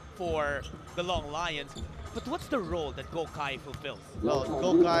charge for the Long Lions. But what's the role that Gokai fulfills? Well,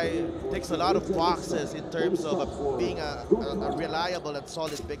 Gokai ticks a lot of boxes in terms of being a reliable and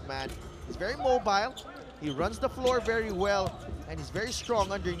solid big man. He's very mobile. He runs the floor very well, and he's very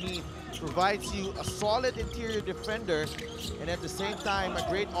strong underneath. Provides you a solid interior defender, and at the same time, a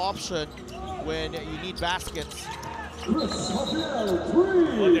great option when you need baskets. Well,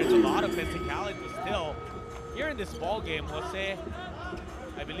 there's a lot of physicality still. Here in this ball game, Jose,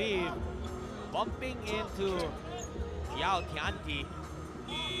 I believe, bumping into Yao Tianti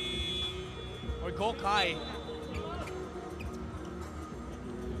or Gokai.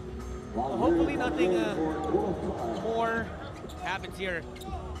 Well, hopefully nothing more happens here.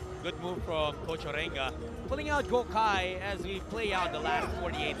 Good move from Coach Orenga. Pulling out Gokai as we play out the last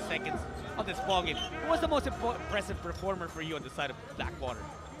 48 seconds of this ballgame. Who was the most impressive performer for you on the side of Blackwater?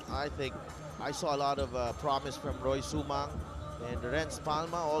 I think I saw a lot of promise from Roy Sumang and Renz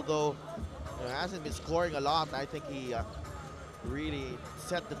Palma, although hasn't been scoring a lot. I think he really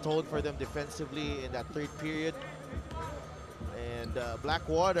set the tone for them defensively in that third period. And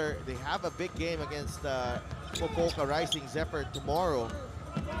Blackwater, they have a big game against Fukuoka Rising Zephyr tomorrow.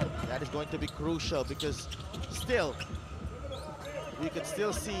 That is going to be crucial because still, we could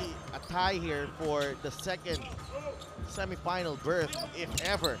still see a tie here for the second semi-final berth, if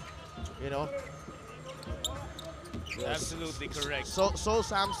ever, you know. Absolutely correct. So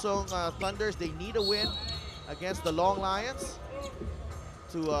Samsung Thunders, they need a win against the Long Lions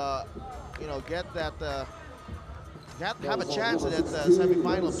to, you know, get that, have a chance at that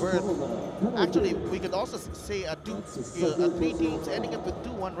semi-final berth. Actually, we could also say a three teams ending up with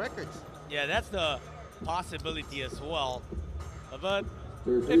 2-1 records. Yeah, that's the possibility as well. But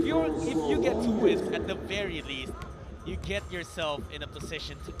if you get 2 wins at the very least, you get yourself in a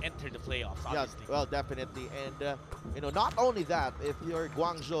position to enter the playoffs, obviously. Yeah, well, definitely. And, you know, not only that, if you're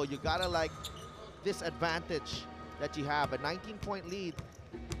Guangzhou, you gotta like this advantage that you have, a 19-point lead,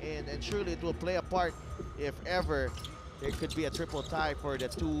 and surely it will play a part if ever there could be a triple tie for the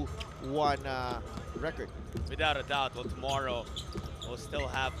 2-1 record. Without a doubt. Well, tomorrow we'll still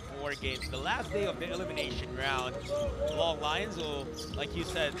have 4 games. The last day of the elimination round. Long Lions will, like you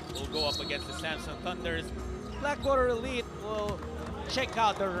said, will go up against the Samsung Thunders. Blackwater Elite will check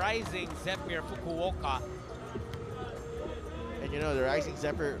out the Rising Zephyr Fukuoka. And you know, the Rising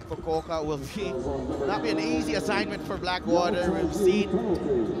Zephyr Fukuoka will not be an easy assignment for Blackwater. We've seen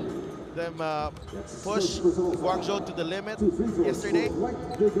them push Guangzhou to the limit yesterday.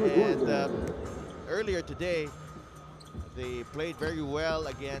 And earlier today, they played very well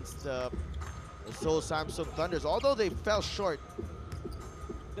against the Seoul Samsung Thunders, although they fell short.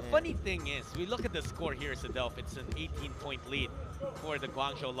 The funny thing is, we look at the score here, Sadelf, it's an 18-point lead for the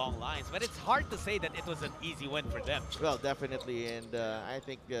Guangzhou Long Lions, but it's hard to say that it was an easy win for them. Well, definitely, and I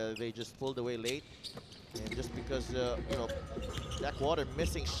think they just pulled away late. And just because, you know, Blackwater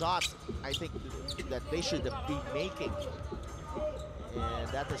missing shots, I think that they should be making. And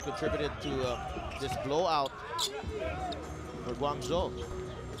that has contributed to this blowout for Guangzhou.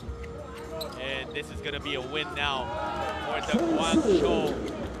 And this is going to be a win now for the Guangzhou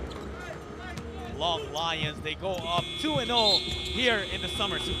Long Lions. They go up 2-0 here in the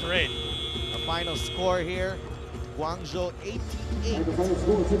Summer Super 8. Our final score here, Guangzhou 88,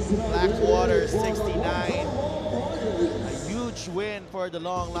 Blackwater 69. A huge win for the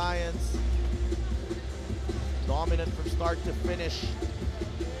Long Lions. Dominant from start to finish.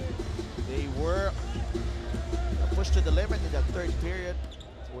 They were pushed to the limit in that third period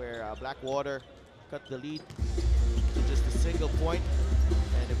where Blackwater cut the lead to just a single point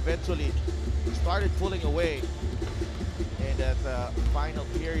and eventually started pulling away in that final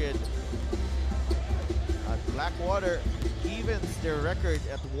period. Blackwater evens their record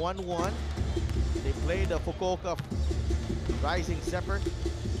at 1-1. They played the Fukuoka Rising Zephyr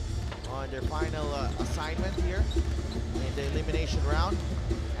on their final assignment here in the elimination round.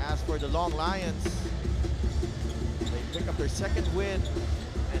 As for the Long Lions, they pick up their second win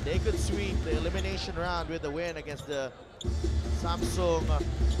and they could sweep the elimination round with a win against the Samsung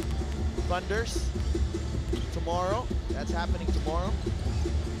Thunders tomorrow. That's happening tomorrow.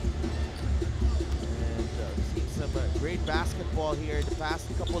 And we've seen some great basketball here the past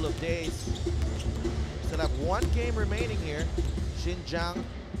couple of days. Still have 1 game remaining here. Xinjiang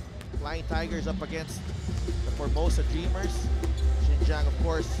Flying Tigers up against the Formosa Dreamers. Xinjiang, of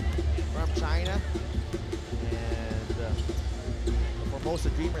course, from China. And the Formosa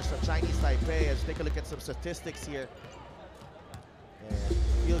Dreamers from Chinese Taipei. Let's take a look at some statistics here. And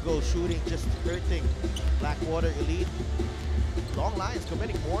field goal shooting just hurting Blackwater Elite. Long Lions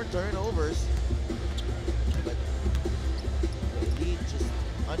committing more turnovers, but the Elite just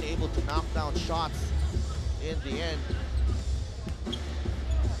unable to knock down shots in the end.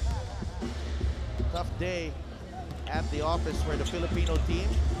 Tough day at the office for the Filipino team.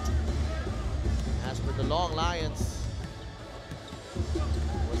 As for the Long Lions, it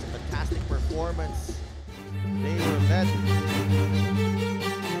was a fantastic performance. They were led